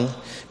died down.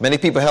 Many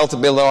people helped to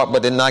build the ark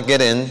but did not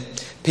get in.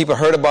 People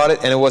heard about it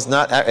and it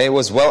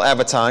was well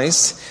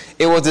advertised.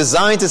 It was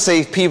designed to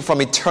save people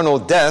from eternal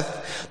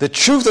death. The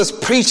truth was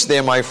preached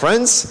there, my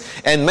friends,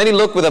 and many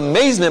looked with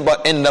amazement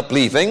but ended up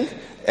leaving.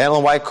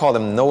 Ellen White called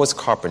them Noah's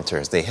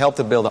carpenters. They helped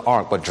to build the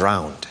ark but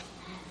drowned.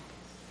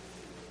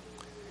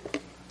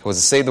 It was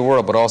to save the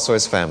world, but also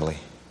his family.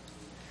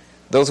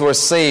 Those who were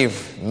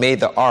saved made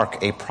the ark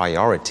a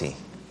priority.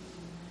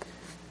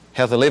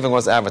 Healthy living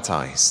was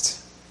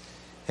advertised,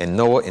 and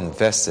Noah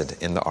invested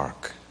in the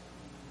ark.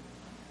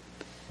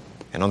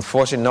 And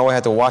unfortunately, Noah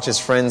had to watch his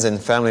friends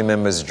and family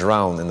members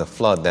drown in the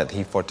flood that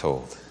he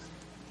foretold.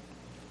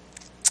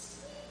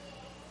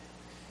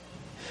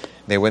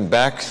 They went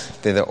back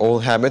to their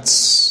old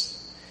habits.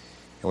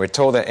 And we're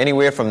told that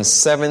anywhere from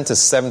 7 to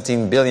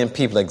 17 billion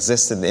people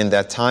existed in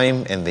that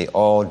time, and they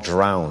all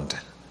drowned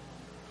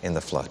in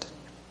the flood.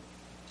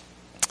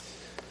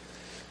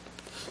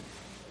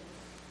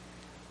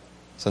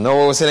 So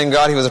Noah was hitting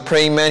God. He was a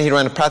praying man. He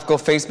ran a practical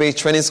faith-based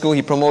training school.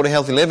 He promoted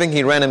healthy living.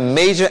 He ran a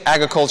major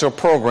agricultural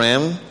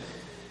program.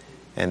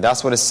 And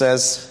that's what it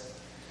says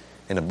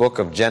in the book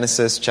of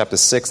Genesis chapter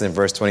 6 and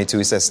verse 22.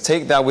 He says,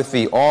 take thou with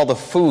thee all the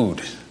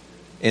food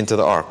into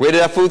the ark. Where did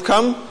that food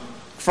come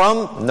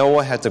from?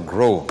 Noah had to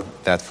grow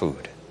that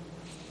food.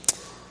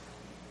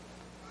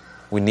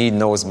 We need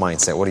Noah's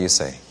mindset. What do you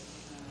say?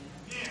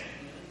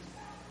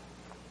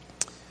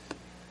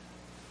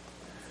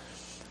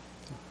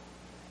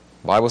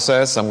 Bible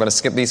says, I'm going to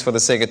skip these for the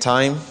sake of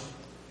time,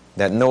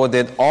 that Noah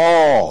did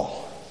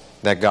all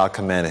that God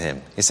commanded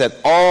him. He said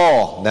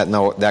all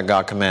that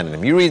God commanded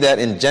him. You read that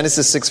in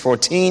Genesis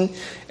 6:14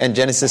 and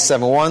Genesis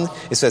 7:1.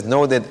 It says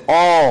Noah did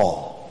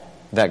all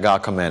that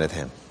God commanded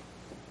him.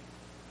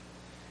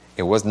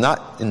 It was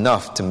not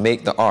enough to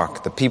make the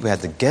ark. The people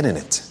had to get in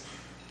it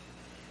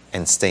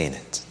and stay in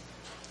it.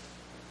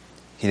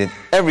 He did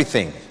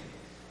everything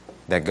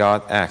that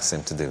God asked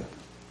him to do.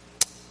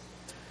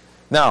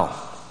 Now,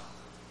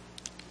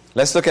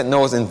 let's look at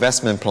Noah's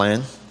investment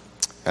plan.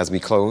 as we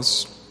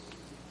close.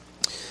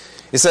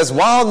 It says,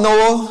 while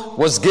Noah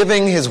was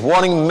giving his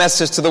warning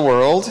message to the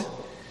world,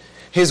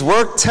 his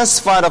work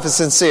testified of his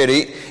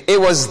sincerity. It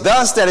was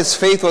thus that his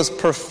faith was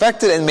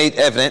perfected and made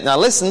evident. Now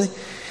listen,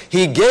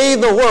 he gave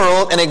the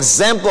world an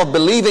example of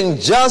believing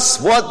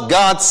just what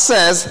God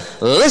says.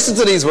 Listen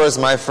to these words,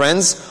 my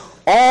friends.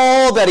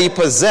 All that he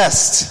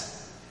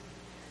possessed,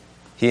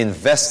 he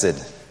invested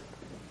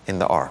in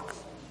the ark.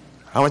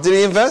 How much did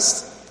he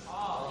invest?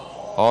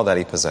 All that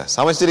he possessed.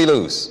 How much did he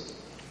lose?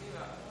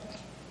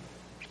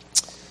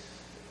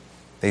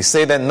 They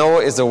say that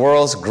Noah is the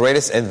world's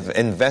greatest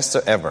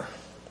investor ever.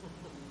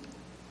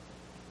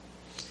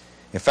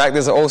 In fact,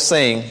 there's an old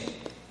saying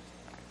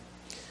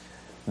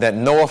that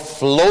Noah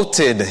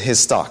floated his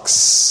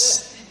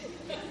stocks.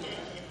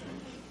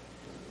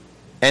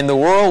 And the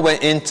world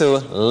went into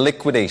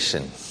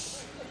liquidation.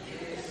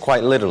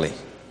 Quite literally.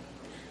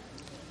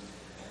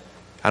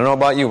 I don't know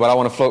about you, but I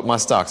want to float my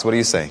stocks. What do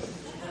you say?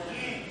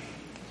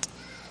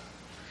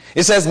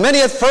 It says, many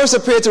at first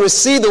appeared to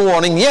receive the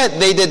warning, yet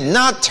they did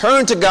not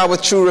turn to God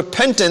with true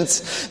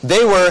repentance.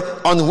 They were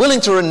unwilling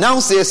to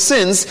renounce their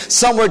sins.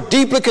 Some were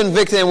deeply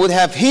convicted and would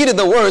have heeded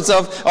the words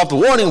of the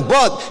warning,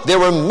 but there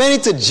were many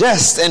to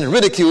jest and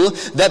ridicule,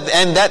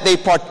 that they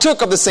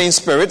partook of the same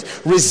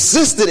spirit,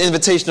 resisted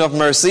invitation of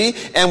mercy,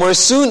 and were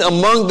soon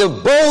among the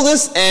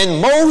boldest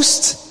and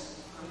most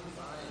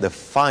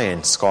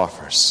defiant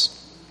scoffers.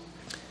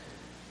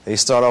 They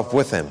start off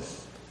with him,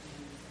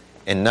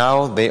 and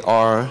now they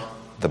are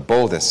the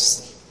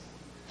boldest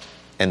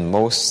and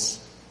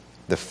most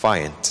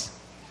defiant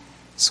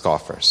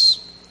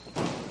scoffers.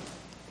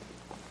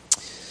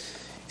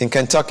 In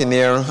Kentucky,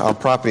 near our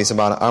property, it's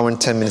about an hour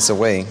and 10 minutes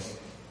away,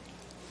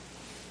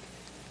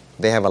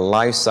 they have a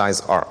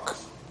life-size ark.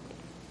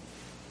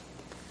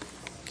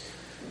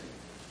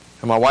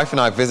 And my wife and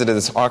I visited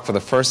this ark for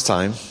the first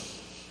time.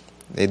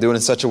 They do it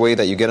in such a way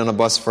that you get on a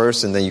bus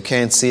first and then you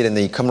can't see it, and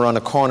then you come around the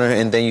corner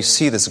and then you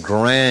see this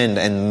grand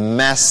and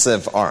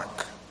massive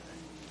ark.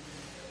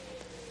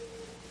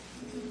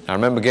 I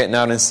remember getting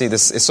out and see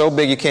this. It's so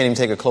big you can't even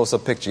take a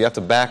close-up picture. You have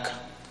to back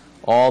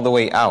all the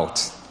way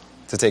out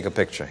to take a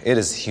picture. It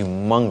is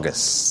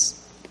humongous.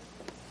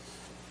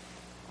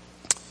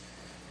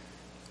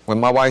 When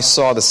my wife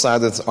saw the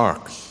size of this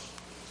ark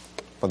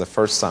for the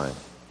first time,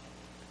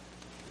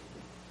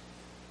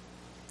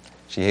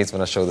 she hates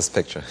when I show this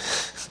picture.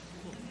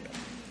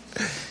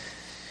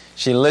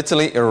 She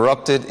literally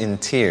erupted in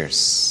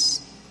tears.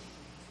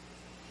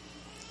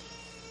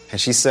 And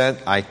she said,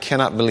 I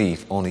cannot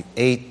believe only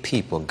 8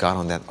 people got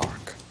on that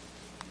ark.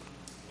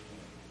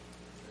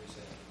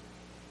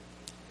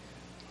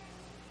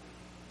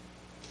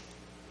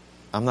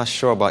 I'm not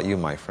sure about you,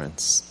 my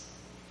friends.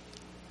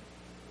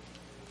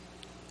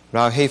 But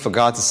I would hate for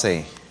God to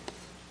say,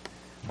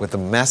 with the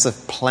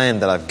massive plan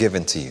that I've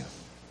given to you,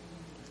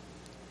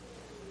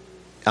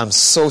 I'm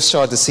so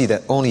shocked to see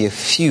that only a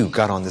few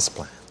got on this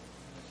plan.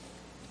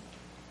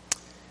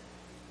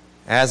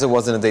 As it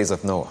was in the days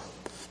of Noah,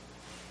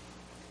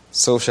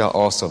 so shall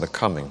also the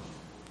coming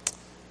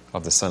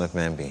of the Son of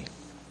Man be.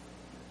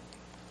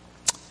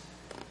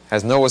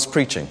 As Noah was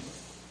preaching,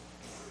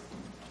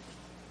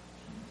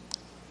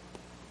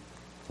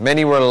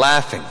 many were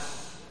laughing,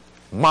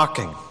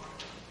 mocking,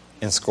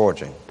 and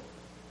scourging.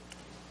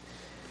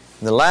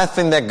 And the last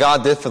thing that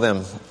God did for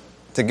them,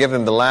 to give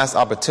them the last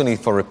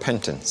opportunity for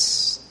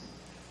repentance,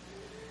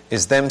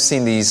 is them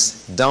seeing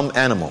these dumb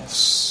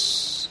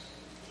animals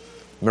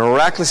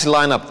miraculously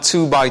line up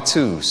 2 by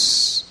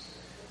 2s,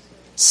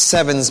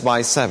 7s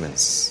by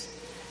 7s,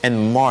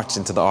 and march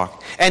into the ark.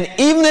 And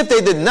even if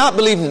they did not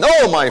believe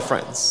Noah, my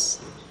friends,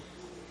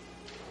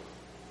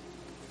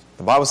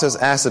 the Bible says,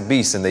 ask the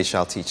beasts and they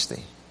shall teach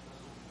thee.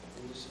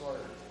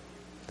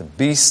 The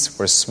beasts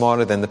were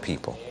smarter than the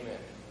people.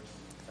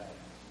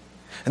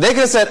 And they could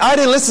have said, I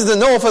didn't listen to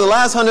Noah for the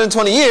last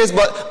 120 years,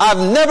 but I've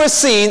never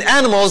seen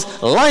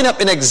animals line up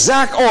in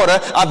exact order.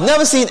 I've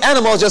never seen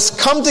animals just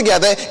come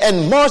together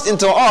and march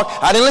into an ark.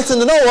 I didn't listen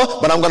to Noah,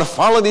 but I'm going to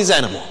follow these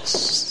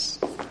animals.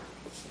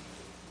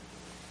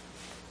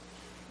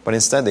 But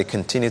instead, they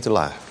continue to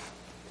laugh.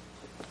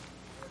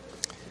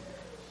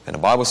 And the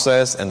Bible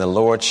says, and the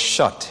Lord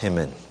shut him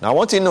in. Now, I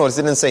want you to notice,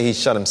 it didn't say he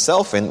shut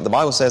himself in. The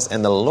Bible says,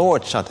 and the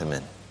Lord shut him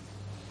in.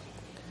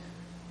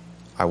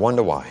 I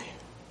wonder why.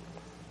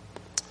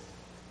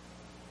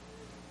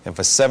 And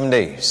for 7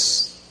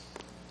 days,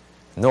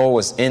 Noah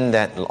was in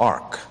that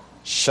ark,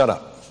 shut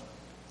up,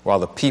 while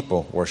the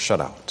people were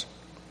shut out.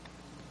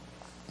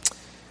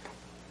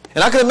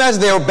 And I can imagine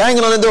they were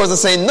banging on the doors and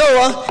saying,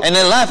 Noah, and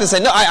then laughing and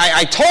saying, no,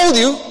 I told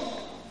you.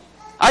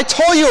 I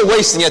told you were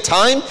wasting your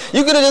time.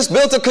 You could have just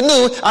built a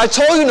canoe. I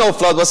told you no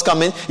flood was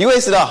coming. You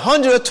wasted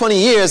 120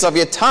 years of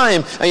your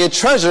time and your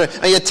treasure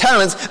and your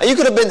talents, and you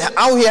could have been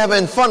out here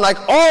having fun like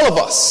all of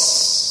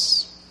us.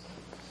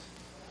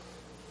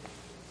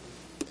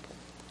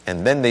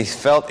 And then they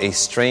felt a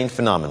strange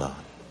phenomenon.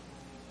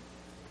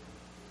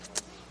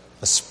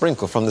 A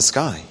sprinkle from the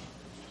sky.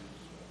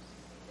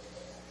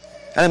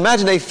 And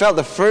imagine they felt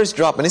the first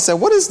drop and they said,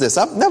 what is this?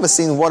 I've never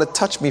seen water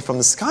touch me from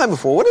the sky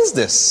before. What is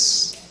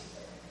this?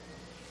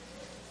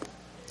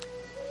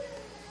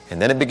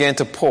 And then it began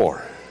to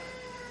pour.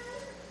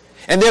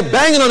 And they're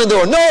banging on the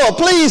door. Noah,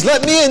 please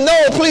let me in.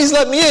 Noah, please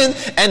let me in.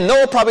 And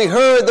Noah probably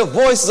heard the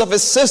voices of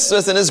his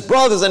sisters and his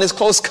brothers and his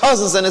close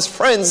cousins and his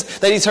friends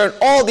that he's heard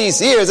all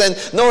these years. And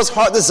Noah's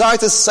heart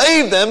desired to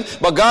save them.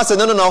 But God said,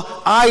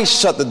 no, I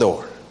shut the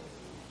door.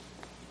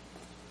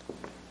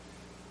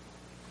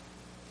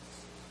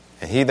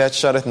 And he that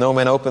shutteth, no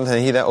man openeth,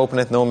 and he that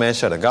openeth, no man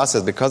shutteth. God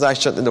says, because I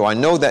shut the door, I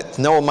know that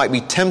Noah might be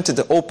tempted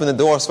to open the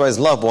doors for his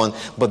loved one,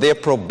 but their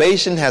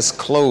probation has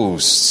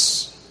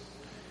closed.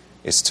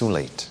 It's too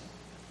late.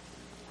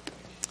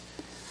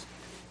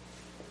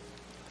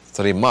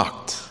 So they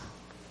mocked.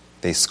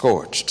 They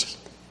scorched.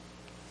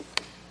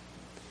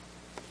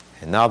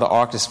 And now the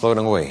ark is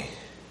floating away.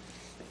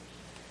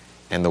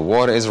 And the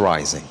water is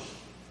rising.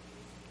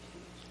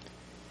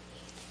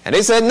 And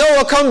they said,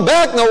 Noah, come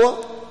back,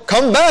 Noah.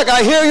 Come back.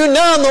 I hear you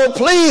now, Noah.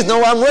 Please,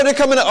 Noah. I'm ready to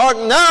come in the ark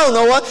now,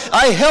 Noah.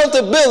 I helped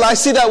to build. I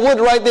see that wood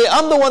right there.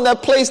 I'm the one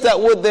that placed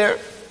that wood there.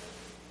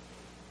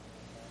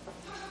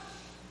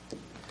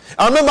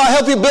 I remember I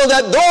helped you build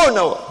that door,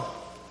 Noah.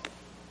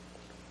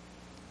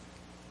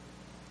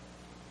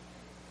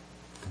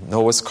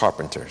 Noah's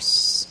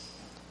carpenters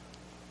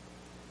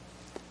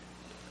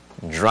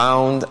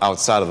drowned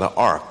outside of the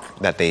ark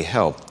that they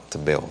helped to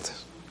build.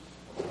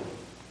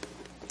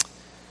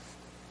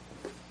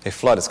 A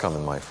flood is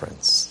coming, my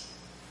friends.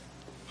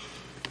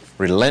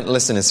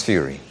 Relentless in its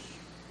fury.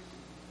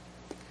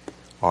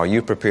 Are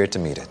you prepared to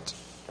meet it?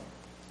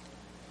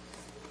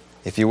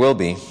 If you will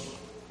be,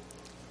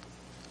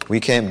 we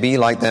can't be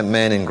like that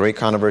man in Great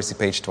Controversy,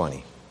 page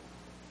 20.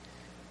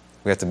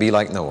 We have to be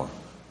like Noah.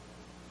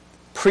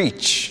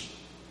 Preach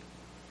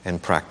and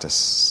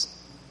practice.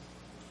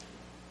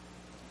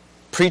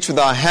 Preach with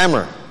our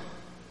hammer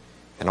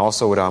and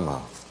also with our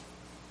mouth.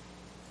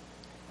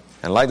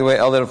 And like the way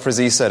Elder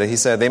Frizzy said it, he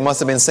said, they must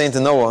have been saying to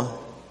Noah,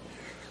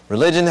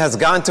 religion has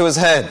gone to his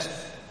head.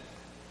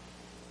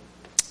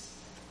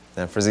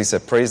 Then Frizzy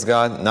said, praise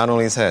God, not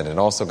only his head, it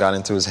also got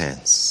into his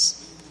hands.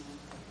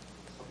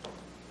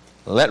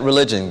 Let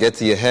religion get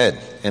to your head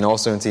and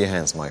also into your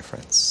hands, my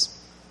friends.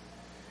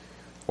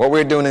 What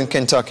we're doing in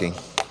Kentucky,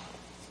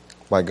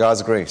 by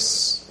God's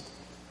grace,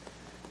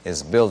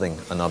 is building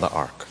another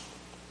ark.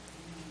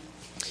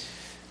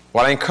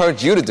 What I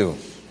encourage you to do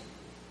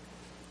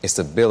is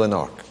to build an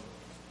ark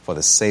for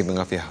the saving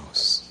of your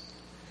house.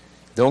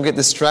 Don't get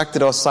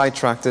distracted or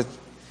sidetracked.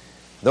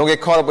 Don't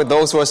get caught up with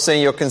those who are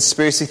saying you're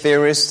conspiracy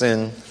theorists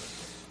and,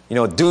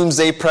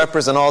 doomsday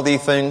preppers and all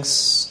these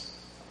things.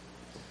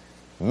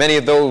 Many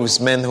of those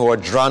men who are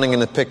drowning in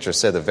the picture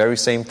said the very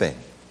same thing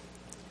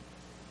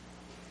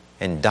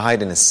and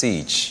died in a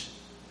siege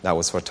that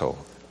was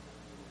foretold.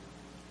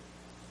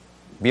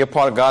 Be a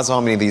part of God's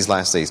army in these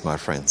last days, my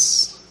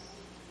friends,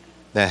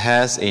 that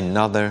has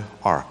another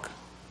ark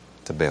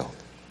to build.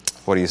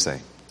 What do you say?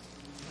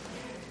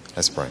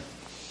 Let's pray.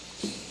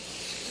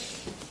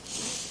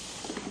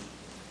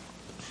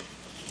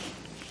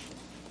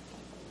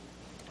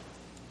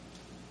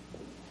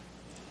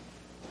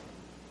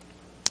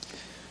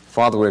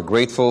 Father, we're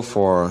grateful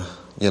for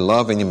your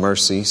love and your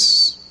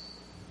mercies.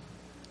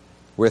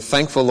 We're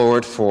thankful,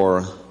 Lord,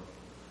 for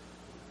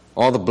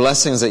all the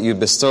blessings that you've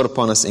bestowed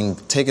upon us in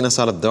taking us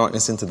out of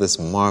darkness into this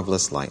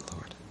marvelous light,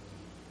 Lord.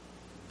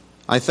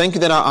 I thank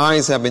you that our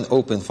eyes have been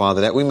opened,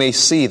 Father, that we may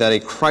see that a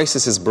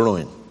crisis is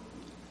brewing.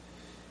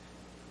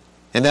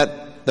 And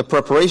that the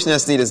preparation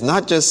that's needed is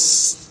not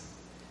just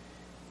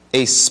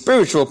a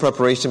spiritual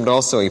preparation, but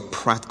also a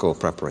practical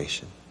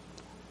preparation.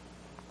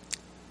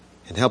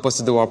 And help us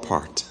to do our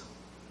part,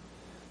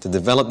 to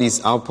develop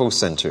these outpost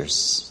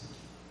centers,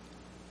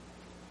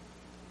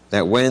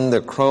 that when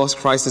the cross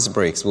crisis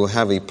breaks, we'll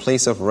have a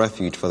place of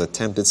refuge for the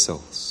tempted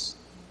souls.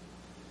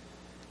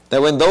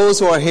 That when those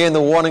who are hearing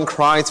the warning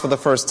cries for the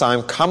first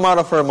time, come out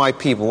of her, my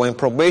people, when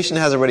probation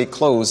has already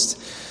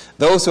closed,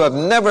 those who have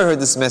never heard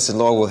this message,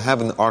 Lord, will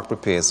have an ark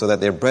prepared so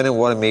that their bread and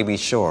water may be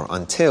sure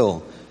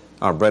until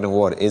our bread and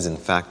water is in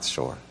fact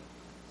sure.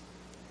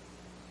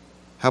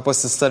 Help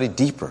us to study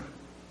deeper.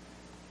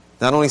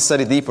 Not only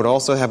study deeper, but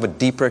also have a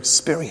deeper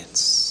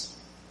experience.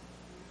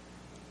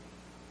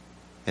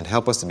 And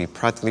help us to be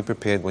practically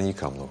prepared when you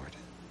come, Lord.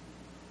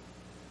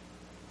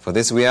 For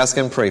this we ask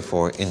and pray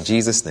for in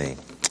Jesus' name.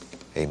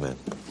 Amen.